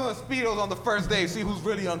 Yo, we doing Speedos on the first day. See who's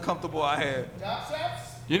really uncomfortable out here.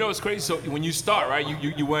 You know, it's crazy. So when you start, right,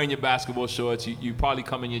 you wearing your basketball shorts. You probably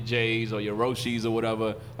come in your J's or your Roshis or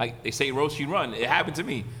whatever. Like they say, Roshi run. It happened to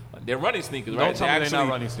me. They're running sneakers, right? Don't tell me they're not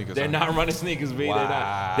running sneakers, They're huh? not running sneakers, B. Wow. They're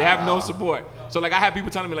not. They have no support. So like I have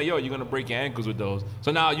people telling me like, yo, you're gonna break your ankles with those.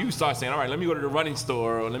 So now you start saying, all right, let me go to the running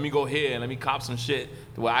store or let me go here and let me cop some shit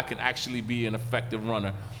where I can actually be an effective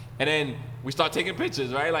runner. And then we start taking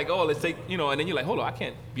pictures, right? Like, oh, let's take, and then you're like, hold on, I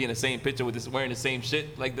can't be in the same picture with this, wearing the same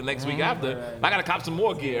shit like the next week after. I gotta cop some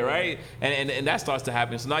more gear, right? And that starts to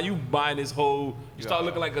happen. So now you buying this whole, you start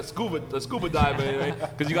looking like a scuba diver, right?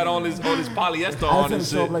 Because you got all this polyester I was on gonna and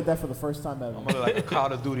show up shit. like that for the first time ever. I'm gonna like a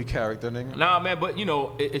Call of Duty character, nigga. Nah, man, but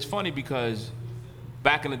it's funny because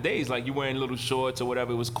back in the days, like you wearing little shorts or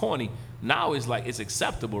whatever, it was corny. Now it's like, it's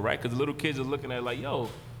acceptable, right? Because the little kids are looking at it like, yo,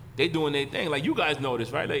 they doing their thing. Like you guys know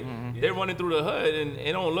this, right? Like they're running through the hood and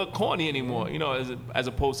it don't look corny anymore, as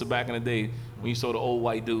opposed to back in the day when you saw the old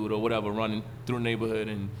white dude or whatever running through the neighborhood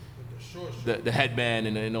and the headband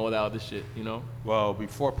and all that other shit, Well,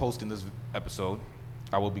 before posting this episode,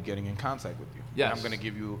 I will be getting in contact with you. Yes.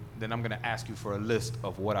 And I'm gonna ask you for a list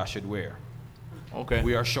of what I should wear. Okay.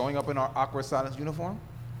 We are showing up in our Awkward Silence uniform,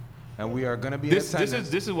 and we are gonna be This in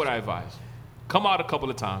attendance. is what I advise. Come out a couple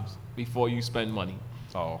of times before you spend money.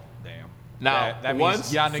 Oh, damn. Now, that once-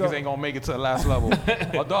 means y'all niggas ain't gonna make it to the last level.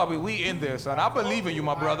 Well, Darby, we in there, son. I believe in you,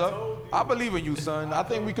 my brother. I believe in you, son. I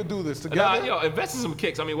think we could do this Nah, together. invest in some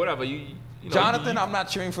kicks. I mean, whatever. Jonathan, I'm not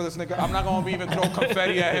cheering for this nigga. I'm not gonna even throw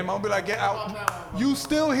confetti at him. I'm gonna be like, get out. You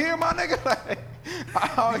still here, my nigga? Like,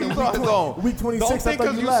 he's on his own. Week 26, Don't I think thought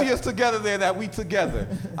because you you left. see us together there that we together.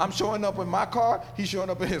 I'm showing up in my car. He's showing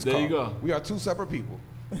up in his car. There you go. We are two separate people.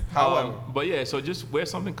 However, But yeah, so just wear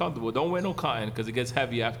something comfortable. Don't wear no cotton because it gets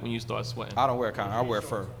heavy after when you start sweating. I don't wear cotton. I wear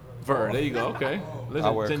fur. Fur, there you go. Okay. I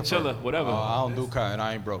Listen, wear chinchilla, fur. whatever. I don't do cotton.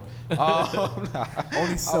 I ain't broke.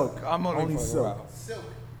 Only silk. I'm only Only fucking silk. around.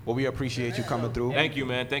 Well, we appreciate you coming through. Thank you,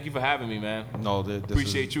 man. Thank you for having me, man. No, this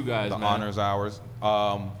Appreciate is you guys, The man. honor's ours.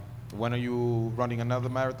 When are you running another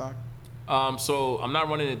marathon? So I'm not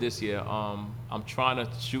running it this year. I'm trying to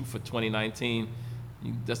shoot for 2019.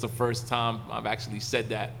 That's the first time I've actually said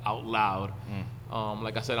that out loud.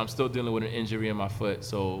 Like I said, I'm still dealing with an injury in my foot,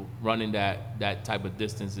 so running that type of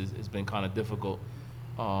distance has been kind of difficult.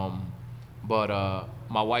 But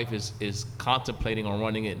my wife is contemplating on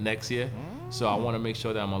running it next year, so I want to make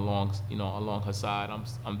sure that I'm along her side.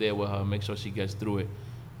 I'm there with her, make sure she gets through it.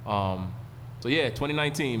 So yeah,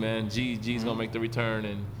 2019, man. G's gonna make the return,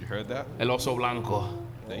 and You heard that? El Oso Blanco.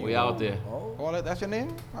 We out there. Oh, that's your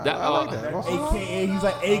name? I That- like that. AKA, he's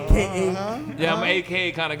like AKA. Yeah, I'm an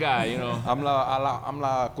AKA kind of guy, you know. I'm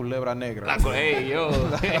la culebra negra. Hey, yo.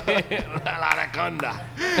 La anaconda.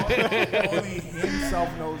 Only himself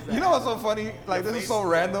knows that. You know what's so funny? Like, this is so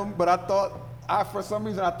random, but for some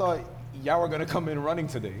reason, I thought y'all were gonna come in running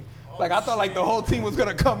today. Like, I thought like the whole team was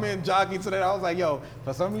gonna come in jogging today. I was like, yo,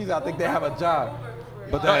 for some reason, I think they have a jog.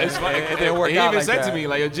 But No, then it's funny. it didn't work He out even like said that. to me,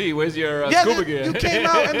 like, yo, G, where's your Yeah, scuba gear? you came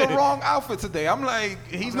out in the wrong outfit today. I'm like,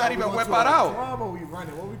 he's not even whipped out. Club or we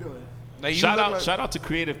running? What we doing? Like, you Shout look out, like- shout out to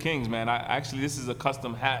Creative Kings, man. This is a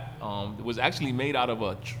custom hat. It was actually made out of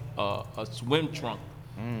a swim trunk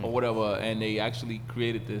or whatever, and they actually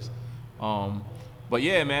created this. But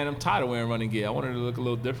yeah, man, I'm tired of wearing running gear. I wanted to look a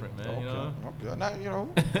little different, man. You know? Okay. Now,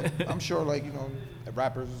 I'm sure, like,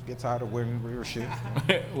 rappers get tired of wearing weird shit.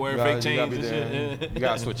 Wearing You fake gotta- you gotta chains be and there. shit. You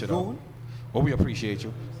gotta switch it up. Well, we appreciate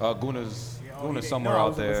you. Guna's somewhere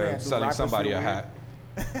out there selling somebody a hat.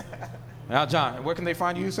 Now, John, where can they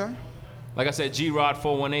find you, sir? Like I said,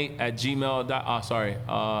 grod418 at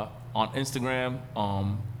gmail. On Instagram,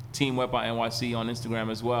 Team Wepa NYC on Instagram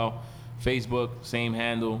as well. Facebook, same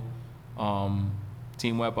handle.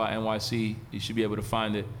 Team Wepa NYC. You should be able to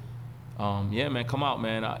find it. Yeah, man, come out,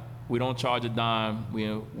 man. We don't charge a dime.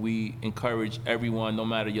 We encourage everyone, no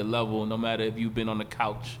matter your level, no matter if you've been on the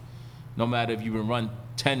couch, no matter if you've been run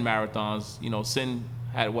 10 marathons. Sin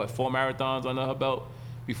had 4 marathons under her belt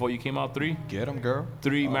before you came out? 3? Get him, girl.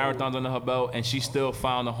 3 marathons under her belt, and she still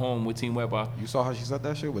found a home with Team Wepa. You saw how she said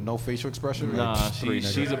that shit with no facial expression? Nah, Like, three,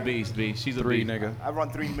 she's nigga. a beast, B. She's a 3, beast. nigga. I run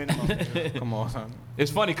 3 minimum. Come on, son.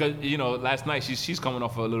 It's funny because, last night she's coming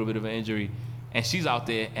off a little bit of an injury, and she's out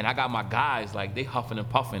there, and I got my guys, like, they huffing and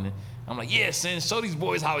puffing. And I'm like, yeah, Sin, show these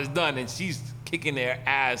boys how it's done. And she's kicking their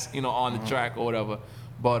ass, on the track or whatever.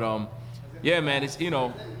 But, yeah, man, it's,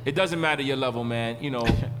 it doesn't matter your level, man.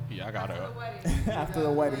 Yeah, I got her. After the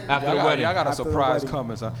wedding. After the wedding. I got a After the surprise wedding.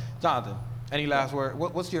 coming, son. Jonathan, any last word?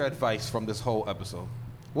 What's your advice from this whole episode?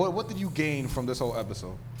 What did you gain from this whole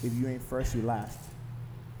episode? If you ain't first, you last.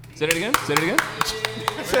 Say that again. Say it again.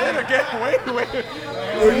 Say it again. Wait.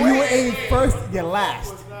 If you ain't first, you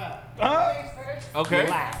last. Okay.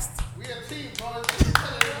 Last. We a team, bro.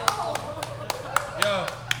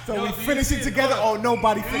 So we finish it together or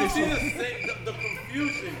nobody finishes. The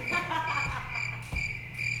confusion.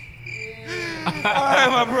 All right,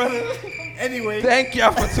 my brother. Anyway. Thank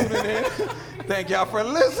y'all for tuning in. Thank y'all for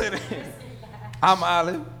listening. I'm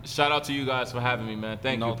Alan. Shout out to you guys for having me, man.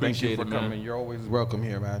 Thank you. Appreciate thank you it, for man. coming. You're always welcome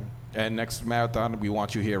here, man. And next marathon, we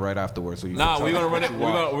want you here right afterwards. So you Nah, can we're tell gonna us run it. what We're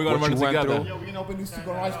you gonna, want, we're gonna what run it you went together. through. Yo, we can open these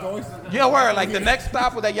super rice doors. Yeah, word. Like the next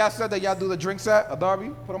stop that y'all said that y'all do the drink set, a Darby,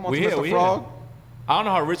 put them on We to here, Mr. we Frog. here. I don't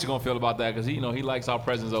know how Rich is gonna feel about that because he likes our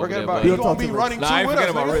presence over Forget there. about but- it. He You'll gonna talk be to running Nah, too I ain't with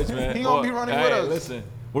forgetting us, about nigga. Rich, man. He gonna be running hey, with us. Listen,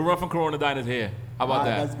 we'll run from Corona Diners here. How about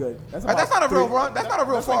that? That's good. That's That's not a real run. That's not a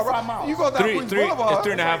real that's far like 5 run. miles. You go down Queens Boulevard. It's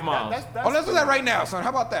 3.5 miles. Oh, let's do that right now, son.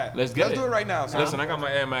 How about that? Let's get it. Let's do it right now, son. Listen, I got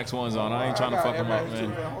my Air Max 1s on. I ain't trying to fuck them up,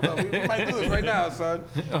 man. Hold on. We might do this right now, son.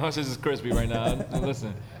 This is crispy right now.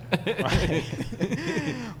 Listen.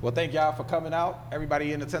 Well, thank y'all for coming out.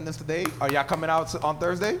 Everybody in attendance today. Are y'all coming out on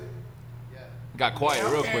Thursday? Got quiet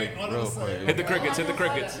real quick. Real quick. Hit the crickets. Hit the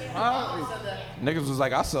crickets. Niggas was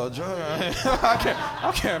like, I saw John.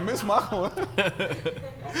 I can't miss my one.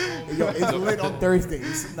 Yo, it's lit on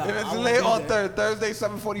Thursdays. Nah, If it's I won't late be on there. Thursday,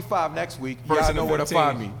 7:45 next week, First y'all and know the where to 15.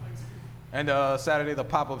 find me. And Saturday, the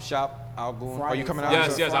pop-up shop, Algoon. Are you coming out?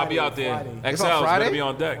 Yes, yes, I'll be out there. Friday. It's on XL's Friday? gonna be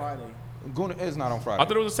on deck. Friday. Goon is not on I Friday.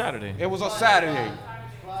 thought it was a Saturday. It was on Saturday.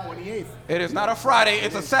 28th. It is not a Friday,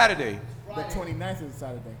 it's a Saturday. The 29th is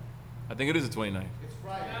Saturday. I think it is the 29th.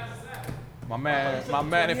 My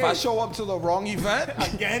man, if I show up to the wrong event,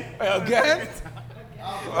 Again? again,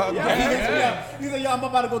 He's like, yo, I'm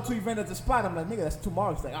about to go to an event at the spot. I'm like, nigga, that's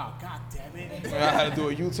tomorrow. He's like, oh, god damn it. I had to do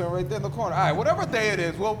a U-turn right there in the corner. All right, whatever day it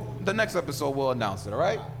is, the next episode we'll announce it, all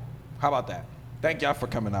right? How about that? Thank y'all for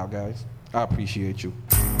coming out, guys. I appreciate you.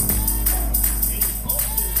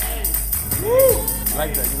 Woo! You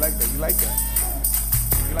like that, you like that, you like that.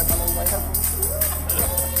 You like my little white headphones?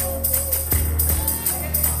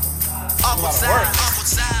 Awkward silence.